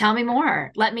 tell me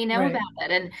more, let me know about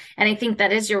it. And I think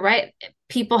you're right.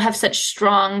 People have such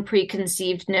strong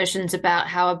preconceived notions about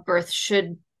how a birth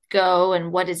should go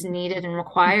and what is needed and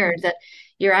required that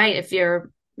you're right. If you're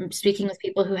speaking with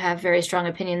people who have very strong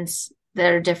opinions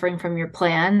that are differing from your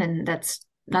plan, and that's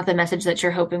not the message that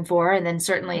you're hoping for. And then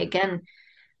certainly again,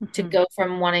 to go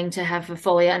from wanting to have a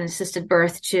fully unassisted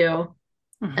birth to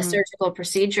a surgical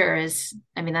procedure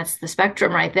that's the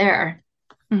spectrum right there.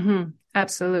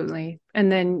 Absolutely.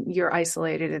 And then you're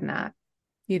isolated in that.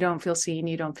 You don't feel seen,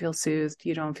 you don't feel soothed,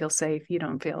 you don't feel safe, you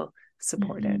don't feel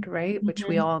supported, right? Which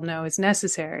we all know is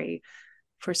necessary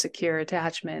for secure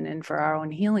attachment and for our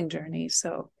own healing journey.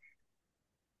 So,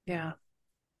 yeah.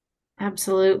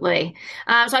 Absolutely.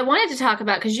 So I wanted to talk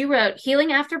about, because you wrote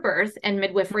Healing After Birth and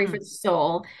Midwifery for the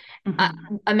Soul.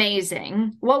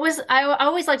 Amazing. I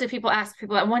always like to ask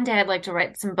people, one day I'd like to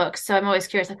write some books. So I'm always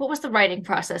curious, what was the writing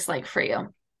process like for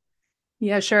you?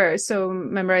 Yeah, sure. So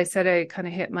remember I said I kind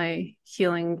of hit my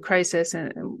healing crisis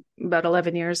about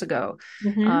 11 years ago.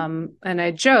 And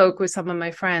I joke with some of my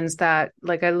friends that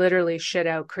I literally shit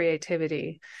out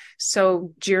creativity.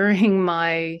 So during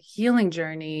my healing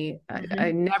journey,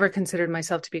 I never considered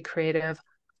myself to be creative.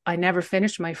 I never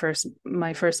finished my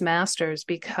first master's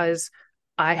because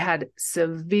I had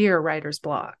severe writer's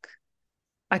block.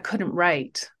 I couldn't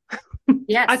write.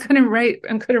 Yes. I couldn't write.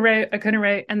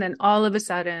 And then all of a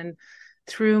sudden,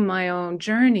 through my own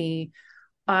journey,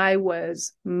 I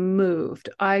was moved.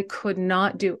 I could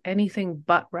not do anything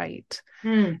but write.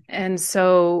 And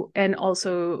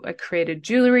also I created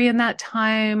jewelry in that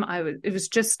time. It was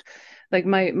just like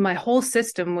my whole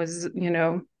system was,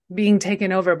 being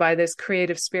taken over by this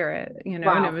creative spirit,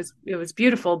 wow. And it was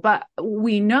beautiful. But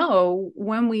we know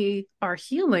when we are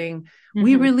healing,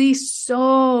 we release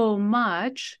so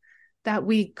much that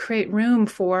we create room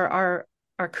for our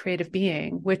creative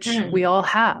being, which we all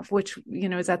have, which,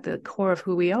 is at the core of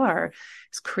who we are,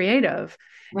 is creative.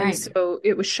 Right. And so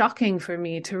it was shocking for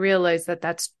me to realize that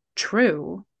that's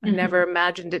true. I never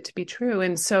imagined it to be true.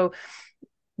 And so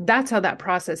that's how that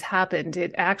process happened.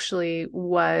 It actually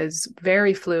was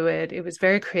very fluid. It was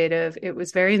very creative. It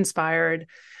was very inspired.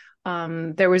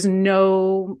 I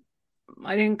didn't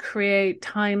create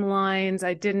timelines.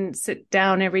 I didn't sit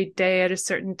down every day at a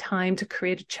certain time to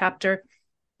create a chapter.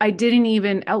 I didn't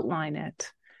even outline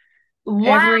it.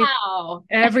 Wow.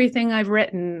 Everything I've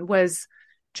written was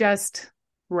just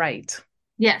right.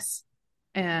 Yes.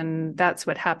 And that's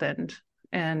what happened.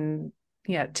 And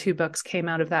 2 books came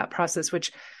out of that process,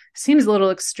 which seems a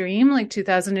little extreme. Like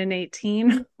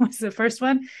 2018 was the first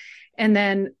one. And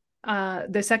then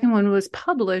the second one was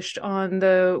published on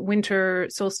the winter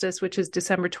solstice, which is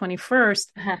December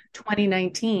 21st,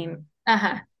 2019.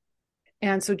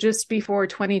 And so just before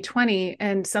 2020,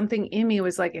 and something in me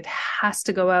was like, it has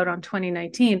to go out on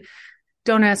 2019.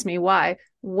 Don't ask me why.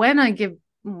 When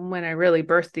I really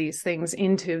birth these things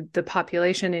into the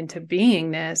population, into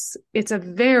beingness, it's a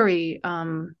very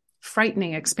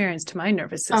frightening experience to my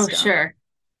nervous system. Oh, sure.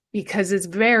 Because it's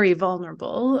very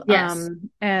vulnerable. Yes.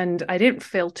 And I didn't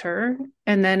filter.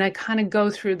 And then I kind of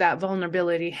go through that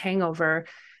vulnerability hangover.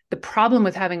 The problem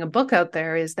with having a book out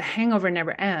there is the hangover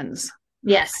never ends.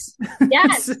 Yes.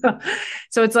 Yes.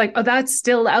 So it's like, oh, that's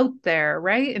still out there.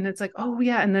 Right. And it's like, oh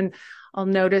yeah. And then I'll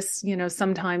notice,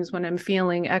 sometimes when I'm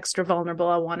feeling extra vulnerable,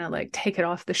 I want to take it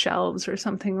off the shelves or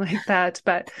something like that.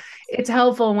 But it's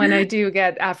helpful when I do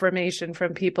get affirmation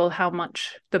from people, how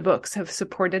much the books have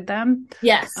supported them.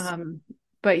 Yes.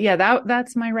 But yeah,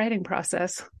 that's my writing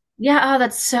process. Yeah, oh,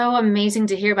 that's so amazing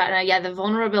to hear about. Yeah, the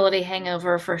vulnerability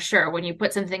hangover for sure. When you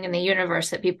put something in the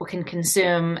universe that people can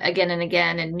consume again and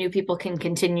again and new people can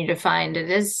continue to find,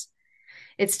 it's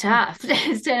tough.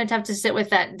 It's kind of tough to sit with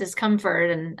that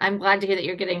discomfort. And I'm glad to hear that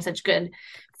you're getting such good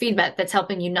feedback that's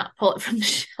helping you not pull it from the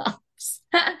shelves.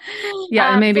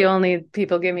 Yeah, and maybe only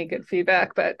people give me good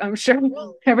feedback, but I'm sure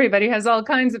everybody has all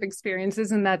kinds of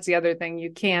experiences. And that's the other thing.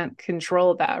 You can't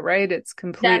control that, right? It's That's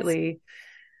completely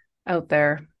out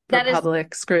there for that is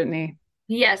public scrutiny.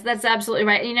 Yes, that's absolutely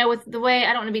right. You know, with the way, I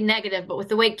don't want to be negative, but with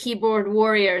the way keyboard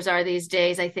warriors are these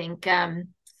days, I think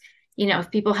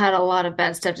if people had a lot of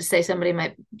bad stuff to say, somebody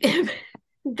might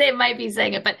they might be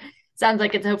saying it, but sounds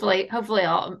like it's hopefully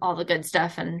all the good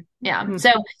stuff. And yeah. Mm-hmm.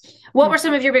 So what were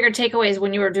some of your bigger takeaways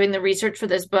when you were doing the research for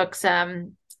those books?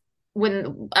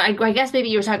 When I guess maybe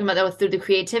you were talking about that through the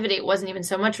creativity, it wasn't even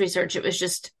so much research, it was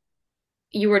just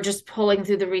you were just pulling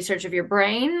through the research of your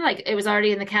brain, like it was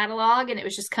already in the catalog and it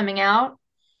was just coming out.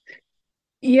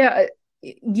 Yeah,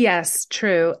 yes,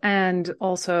 true. And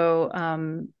also,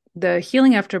 the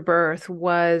healing after birth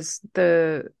was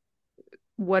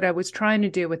what I was trying to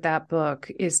do with that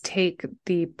book is take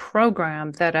the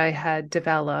program that I had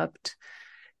developed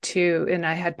and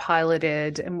I had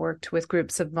piloted and worked with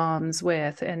groups of moms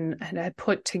with, and I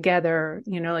put together,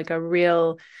 like a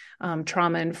real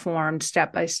trauma-informed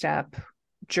step-by-step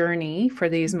journey for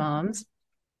these moms.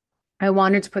 I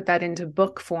wanted to put that into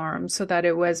book form so that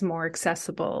it was more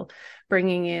accessible,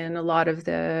 bringing in a lot of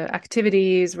the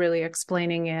activities, really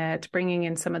explaining it, bringing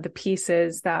in some of the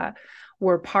pieces that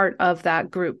were part of that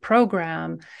group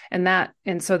program.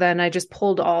 And so then I just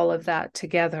pulled all of that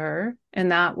together.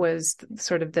 And that was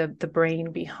sort of the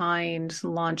brain behind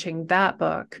launching that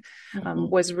book,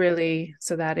 was really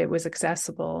so that it was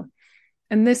accessible.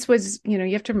 And this was, you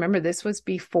have to remember, this was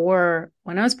before,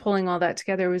 when I was pulling all that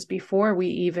together, it was before we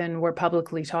even were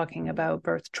publicly talking about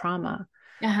birth trauma.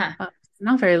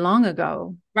 Not very long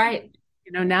ago. Right.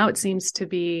 Now it seems to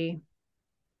be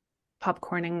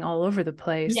popcorning all over the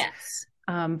place. Yes.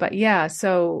 But yeah,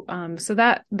 so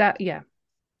that yeah,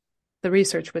 the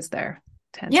research was there.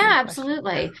 Yeah,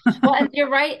 absolutely. Well, and you're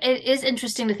right. It is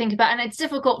interesting to think about, and it's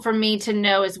difficult for me to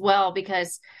know as well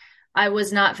because I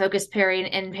was not focused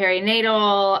in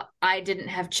perinatal. I didn't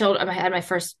have children. I had my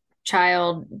first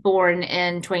child born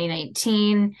in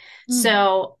 2019.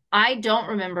 So I don't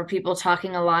remember people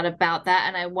talking a lot about that.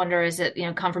 And I wonder, is it,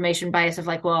 confirmation bias of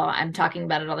like, well, I'm talking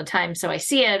about it all the time, so I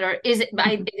see it, or is it,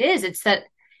 it is, it's that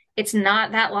it's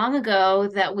not that long ago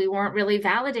that we weren't really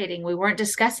validating. We weren't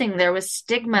discussing. There was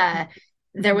stigma.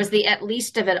 There was the at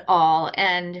least of it all.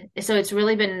 And so it's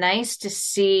really been nice to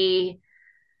see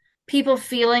people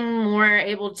feeling more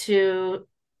able to,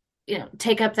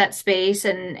 take up that space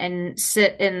and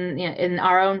sit in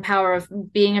our own power of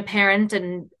being a parent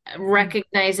and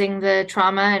recognizing the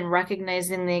trauma and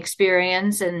recognizing the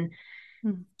experience and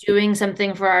doing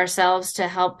something for ourselves to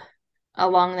help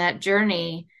along that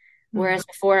journey. Whereas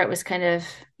before it was kind of,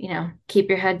 keep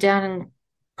your head down and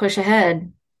push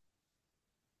ahead.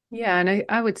 Yeah. And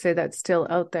I would say that's still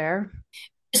out there.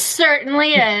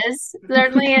 Certainly is.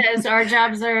 Certainly is. Our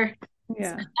jobs are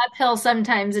yeah uphill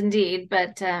sometimes indeed,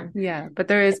 but but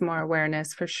there is more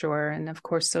awareness for sure. And of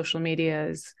course, social media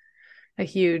is a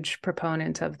huge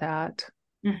proponent of that.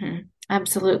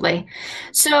 Absolutely.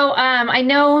 So I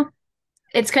know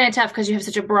it's kind of tough because you have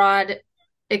such a broad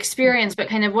experience, but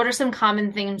kind of what are some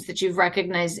common themes that you've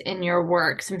recognized in your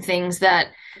work? Some things that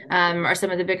are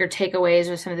some of the bigger takeaways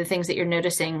or some of the things that you're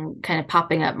noticing kind of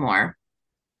popping up more?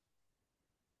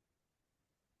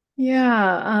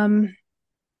 Yeah,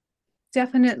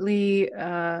 definitely.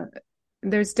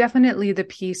 There's definitely the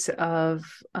piece of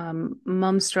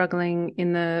mom struggling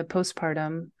in the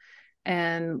postpartum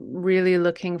and really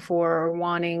looking for or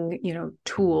wanting,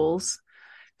 tools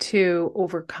to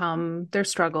overcome their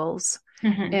struggles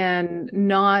and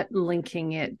not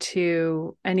linking it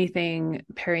to anything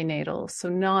perinatal. So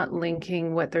not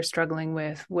linking what they're struggling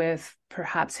with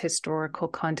perhaps historical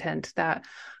content that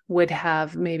would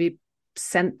have maybe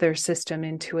sent their system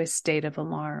into a state of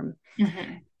alarm.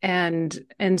 And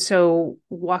so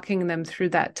walking them through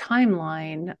that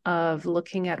timeline of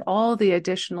looking at all the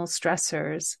additional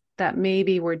stressors that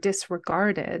maybe were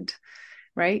disregarded,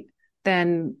 right?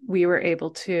 Then we were able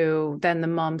to, then the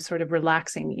mom sort of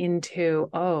relaxing into,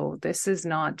 oh, this is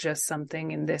not just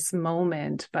something in this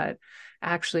moment, but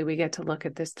actually we get to look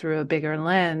at this through a bigger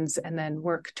lens and then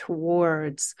work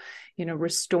towards,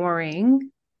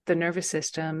 restoring the nervous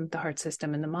system, the heart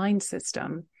system, and the mind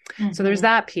system. So there's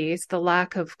that piece, the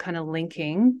lack of kind of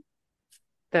linking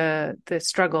the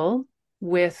struggle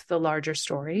with the larger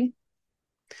story.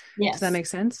 Yes. Does that make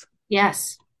sense?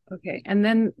 Yes. Okay. And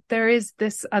then there is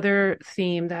this other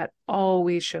theme that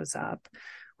always shows up,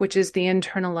 which is the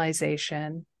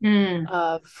internalization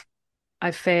of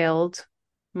I failed,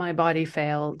 my body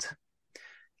failed,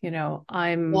 I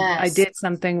Yes. did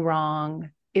something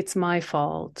wrong. It's my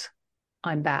fault.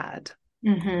 I'm bad.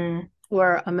 Mm-hmm.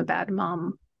 Or I'm a bad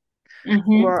mom.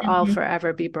 Mm-hmm. Or I'll Mm-hmm.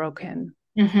 forever be broken.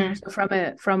 Mm-hmm.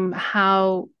 So from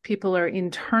how people are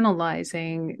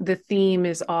internalizing, the theme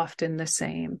is often the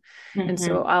same. And Mm-hmm.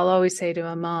 so I'll always say to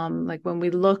a mom, like when we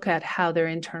look at how they're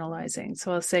internalizing,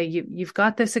 so I'll say, you've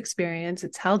got this experience,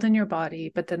 it's held in your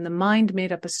body, but then the mind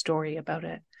made up a story about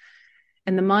it.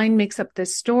 And the mind makes up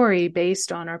this story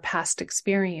based on our past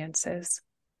experiences.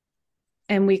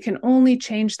 And we can only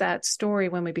change that story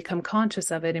when we become conscious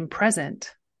of it in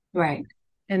present. Right.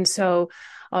 And so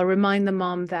I'll remind the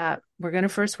mom that we're going to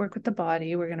first work with the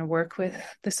body, we're going to work with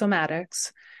the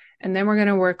somatics, and then we're going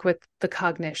to work with the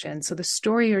cognition. So the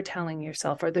story you're telling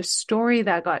yourself, or the story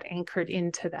that got anchored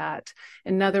into that.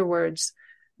 In other words,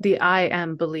 the I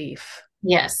am belief.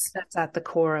 Yes. That's at the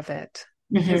core of it.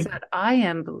 Because Mm-hmm. that I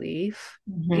am belief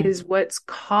Mm-hmm. is what's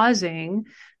causing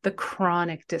the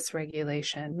chronic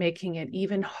dysregulation, making it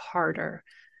even harder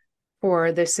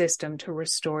for the system to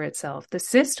restore itself. The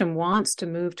system wants to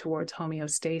move towards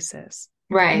homeostasis.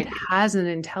 Right. It has an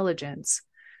intelligence.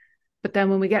 But then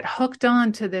when we get hooked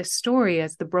on to this story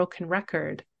as the broken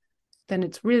record, then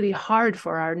it's really hard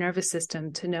for our nervous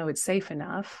system to know it's safe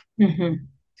enough Mm-hmm.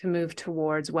 to move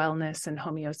towards wellness and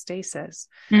homeostasis.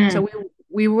 Mm. So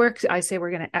we work, I say we're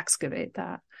going to excavate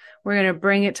that. We're going to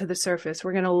bring it to the surface.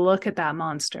 We're going to look at that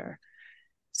monster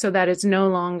so that it's no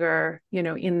longer,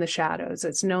 in the shadows.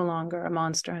 It's no longer a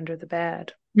monster under the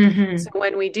bed. Mm-hmm. So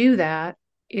when we do that,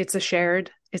 it's a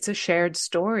shared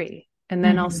story. And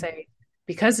then I'll say,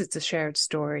 because it's a shared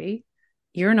story,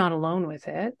 you're not alone with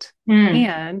it.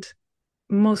 And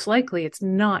most likely it's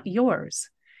not yours.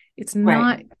 It's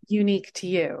not unique to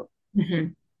you. Mm-hmm.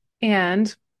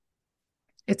 And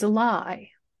it's a lie.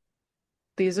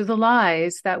 These are the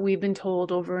lies that we've been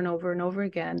told over and over and over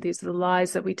again. These are the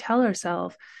lies that we tell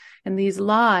ourselves. And these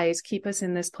lies keep us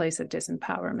in this place of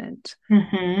disempowerment.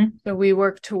 Mm-hmm. So we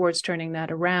work towards turning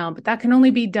that around, but that can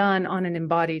only be done on an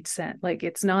embodied sense. Like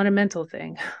it's not a mental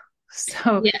thing.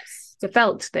 So Yes. it's a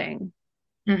felt thing.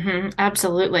 Mm-hmm.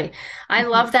 Absolutely. I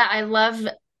love that. I love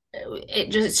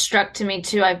it. Just struck to me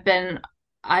too.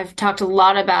 I've talked a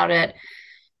lot about it,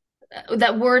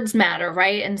 that words matter,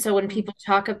 right? And so when people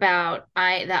talk about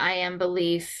the I am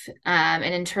belief, and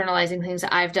internalizing things,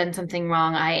 I've done something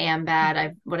wrong, I am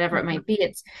bad, whatever it might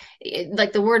be,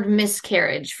 like the word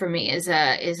miscarriage for me is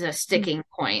a sticking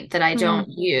point that I don't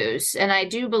use. And I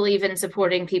do believe in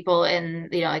supporting people in,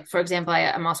 like for example,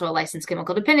 I'm also a licensed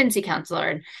chemical dependency counselor,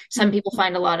 and some people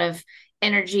find a lot of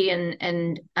energy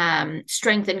and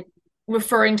strength in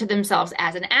referring to themselves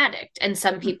as an addict, and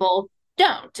some people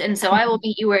don't. And so I will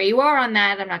meet you where you are on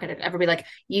that. I'm not going to ever be like,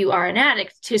 you are an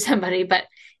addict to somebody, but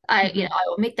I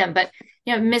will meet them. But,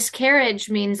 miscarriage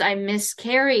means I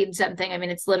miscarried something. I mean,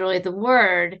 it's literally the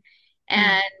word.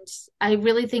 And I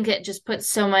really think it just puts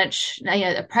so much,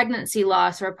 a pregnancy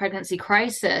loss or a pregnancy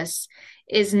crisis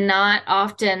is not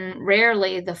often,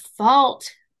 rarely the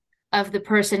fault of the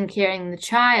person carrying the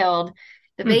child,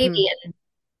 the baby.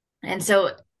 And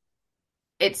so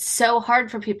it's so hard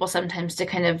for people sometimes to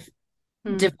kind of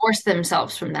divorce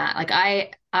themselves from that. Like I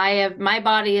have, my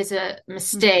body is a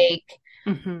mistake.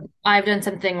 I've done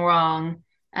something wrong.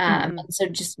 And so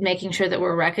just making sure that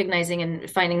we're recognizing and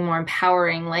finding more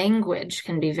empowering language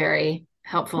can be very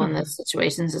helpful in those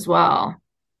situations as well.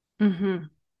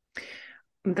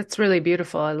 That's really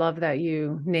beautiful. I love that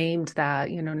you named that,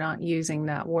 not using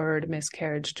that word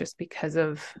miscarriage just because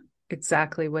of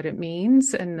exactly what it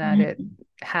means, and that it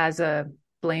has a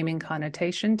blaming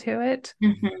connotation to it.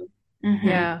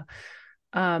 Yeah.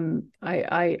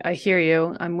 I hear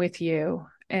you. I'm with you.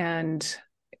 And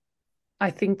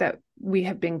I think that we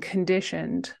have been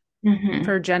conditioned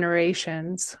for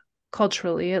generations,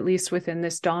 culturally, at least within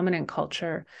this dominant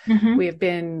culture, we have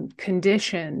been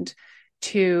conditioned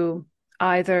to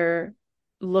either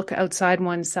look outside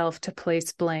oneself to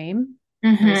place blame.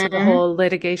 So the whole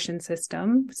litigation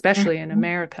system, especially in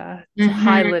America, it's a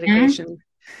high litigation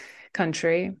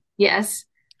country. Yes.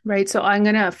 Right. So I'm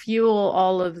going to fuel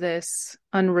all of this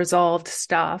unresolved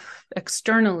stuff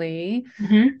externally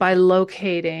by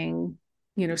locating,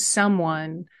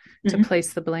 someone to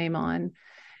place the blame on,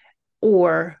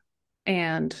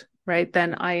 right.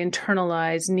 Then I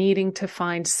internalize needing to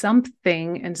find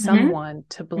something and someone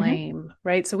to blame.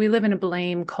 Right. So we live in a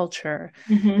blame culture.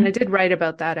 And I did write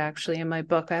about that actually in my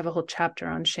book. I have a whole chapter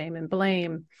on shame and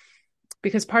blame.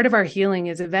 because part of our healing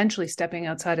is eventually stepping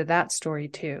outside of that story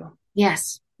too.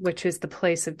 Yes. Which is the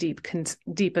place of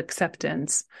deep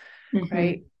acceptance,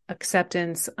 right?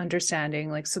 Acceptance, understanding.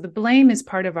 Like, so the blame is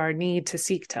part of our need to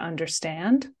seek to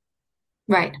understand.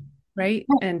 Right. Right.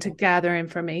 And to gather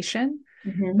information,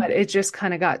 but it just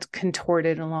kind of got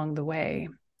contorted along the way.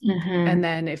 And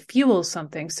then it fuels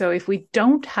something. So if we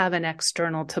don't have an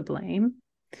external to blame,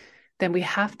 then we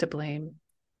have to blame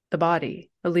the body.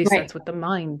 At least that's what the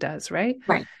mind does, right?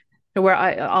 Right. So where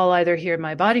I'll either hear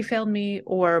my body failed me,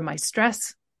 or my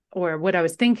stress, or what I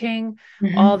was thinking,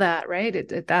 all that,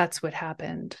 right? That's what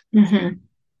happened.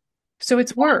 So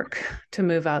it's work to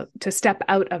move out, to step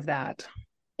out of that.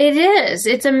 It is.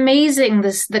 It's amazing,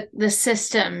 the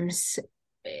systems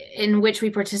in which we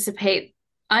participate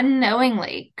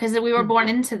unknowingly, because we were born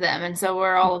into them, and so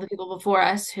were all of the people before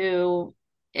us who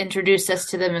introduced us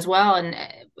to them as well. And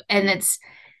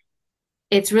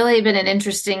it's really been an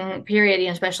interesting period, you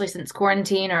know, especially since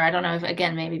quarantine, or I don't know if,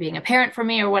 again, maybe being a parent for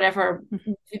me or whatever,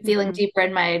 feeling deeper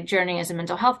in my journey as a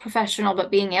mental health professional, but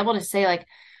being able to say, like,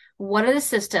 what are the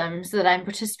systems that I'm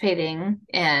participating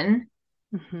in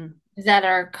that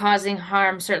are causing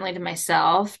harm, certainly to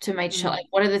myself, to my children? Like,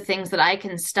 what are the things that I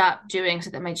can stop doing so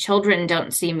that my children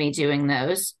don't see me doing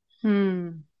those?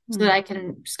 So that I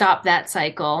can stop that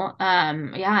cycle.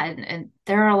 And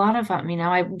there are a lot of them. You know,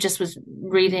 I just was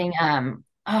reading, I'm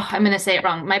going to say it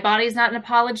wrong. My Body's Not an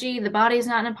Apology. The Body's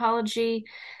Not an Apology.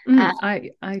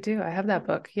 I do. I have that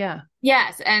book. Yeah.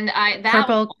 Yes. And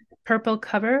purple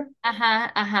cover.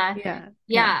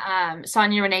 Yeah.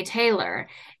 Sonia Renee Taylor.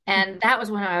 And that was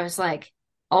when I was like,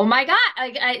 oh my God.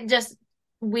 Like,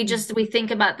 we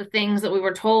think about the things that we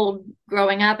were told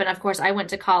growing up. And of course, I went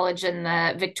to college in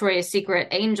the Victoria's Secret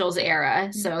Angels era.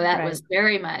 So that was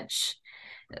very much,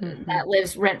 that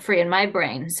lives rent free in my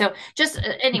brain. So just,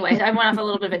 anyway, I went off a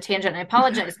little bit of a tangent. I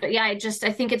apologize. But yeah,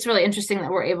 I think it's really interesting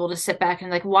that we're able to sit back and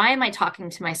like, why am I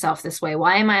talking to myself this way?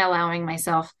 Why am I allowing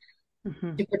myself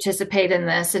to participate in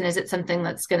this? And is it something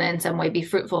that's going to in some way be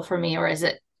fruitful for me? Or is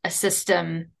it a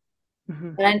system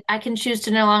that I can choose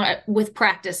to no longer, with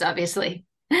practice, obviously.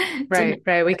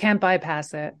 Right. We can't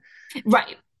bypass it.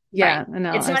 Right. Yeah. Right.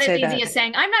 No, it's not as easy as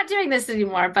saying, I'm not doing this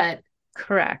anymore, but.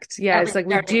 Correct. Yeah. It's like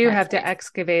we do have to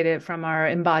excavate it from our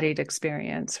embodied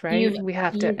experience, right? We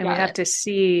have to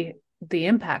see the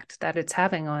impact that it's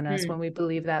having on us when we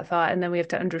believe that thought. And then we have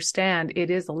to understand it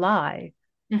is a lie.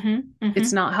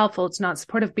 It's not helpful. It's not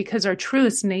supportive, because our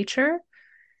truest nature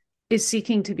is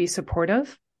seeking to be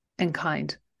supportive and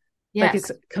kind. Yes. Like,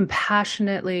 it's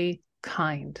compassionately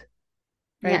kind.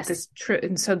 Right. Yes.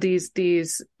 And so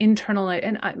these internal,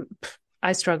 and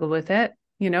I struggle with it,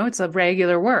 you know, it's a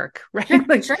regular work, right?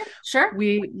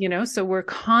 Sure. So we're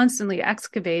constantly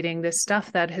excavating this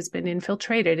stuff that has been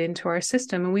infiltrated into our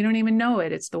system, and we don't even know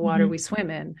it. It's the water we swim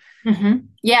in.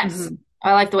 Yes.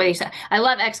 I like the way you said, I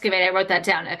love excavate. I wrote that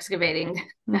down, excavating.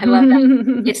 I love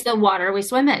that. It's the water we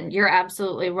swim in. You're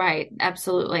absolutely right.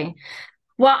 Absolutely.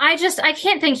 Well, I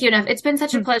can't thank you enough. It's been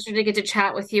such a pleasure to get to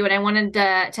chat with you. And I wanted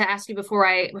to ask you before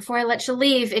I let you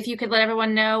leave, if you could let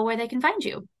everyone know where they can find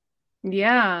you.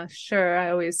 Yeah, sure.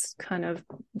 I always kind of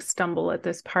stumble at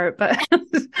this part, but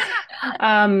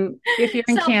if you're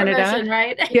in Canada,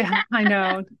 right? Yeah, I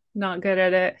know, not good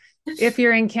at it. If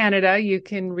you're in Canada, you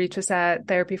can reach us at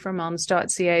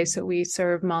therapyformoms.ca. So we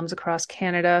serve moms across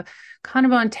Canada, kind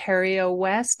of Ontario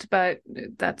West, but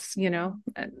that's,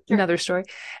 another story.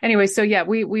 Anyway, so yeah,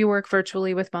 we work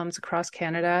virtually with moms across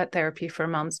Canada at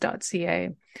therapyformoms.ca.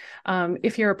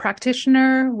 If you're a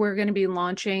practitioner, we're going to be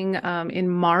launching in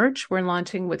March. We're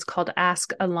launching what's called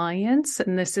Ask Alliance.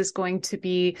 And this is going to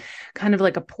be kind of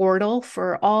like a portal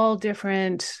for all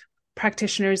different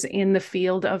practitioners in the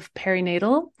field of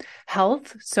perinatal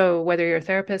health. So whether you're a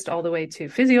therapist all the way to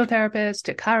physiotherapist,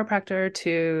 to chiropractor,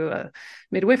 to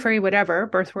midwifery, whatever,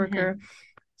 birth worker.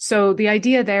 So the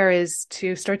idea there is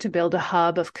to start to build a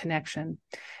hub of connection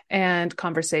and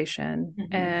conversation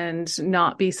and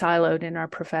not be siloed in our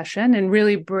profession, and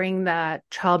really bring that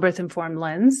childbirth informed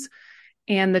lens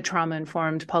and the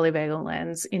trauma-informed polyvagal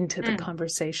lens into the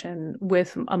conversation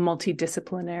with a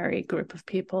multidisciplinary group of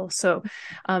people. So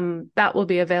that will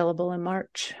be available in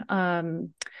March.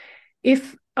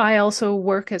 If I also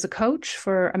work as a coach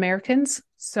for Americans,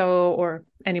 or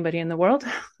anybody in the world.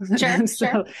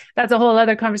 Sure. That's a whole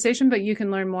other conversation, but you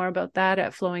can learn more about that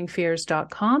at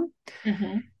flowingfears.com.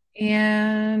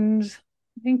 And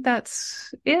I think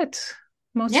that's it.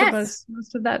 Most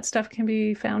of that stuff can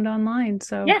be found online.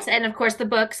 So yes, and of course the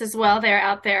books as well. They're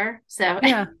out there. So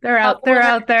yeah, they're out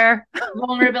there.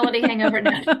 Vulnerability Hangover.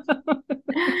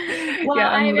 Well,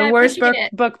 I'm the worst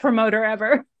book promoter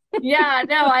ever. Yeah,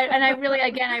 no, I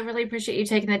really appreciate you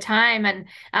taking the time. And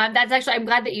that's actually, I'm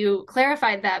glad that you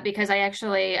clarified that because I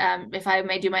actually, if I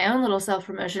may do my own little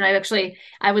self-promotion,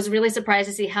 I was really surprised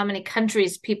to see how many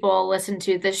countries people listen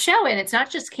to the show in. It's not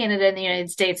just Canada and the United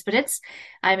States, but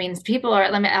people are,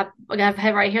 I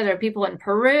have right here, there are people in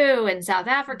Peru and South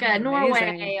Africa, Amazing.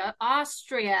 Norway,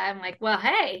 Austria. I'm like, well,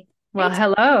 hey. Well,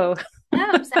 hello.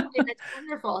 Yeah, exactly. That's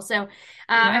wonderful. So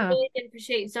I Yeah. really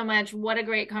appreciate you so much. What a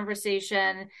great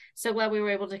conversation. So glad we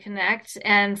were able to connect.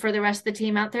 And for the rest of the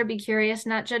team out there, be curious,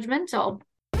 not judgmental.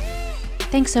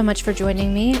 Thanks so much for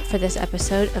joining me for this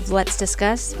episode of Let's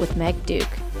Discuss with Meg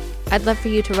Duke. I'd love for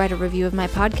you to write a review of my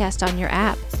podcast on your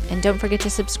app. And don't forget to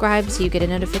subscribe so you get a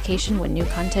notification when new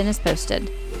content is posted.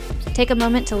 Take a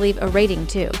moment to leave a rating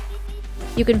too.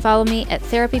 You can follow me at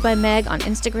Therapy by Meg on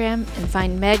Instagram and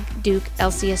find Meg Duke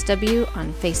LCSW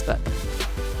on Facebook.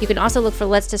 You can also look for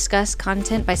Let's Discuss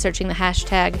content by searching the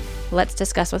hashtag Let's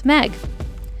Discuss with Meg.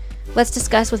 Let's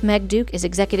Discuss with Meg Duke is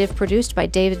executive produced by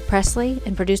David Presley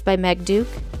and produced by Meg Duke.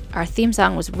 Our theme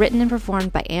song was written and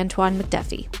performed by Antoine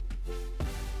McDuffie.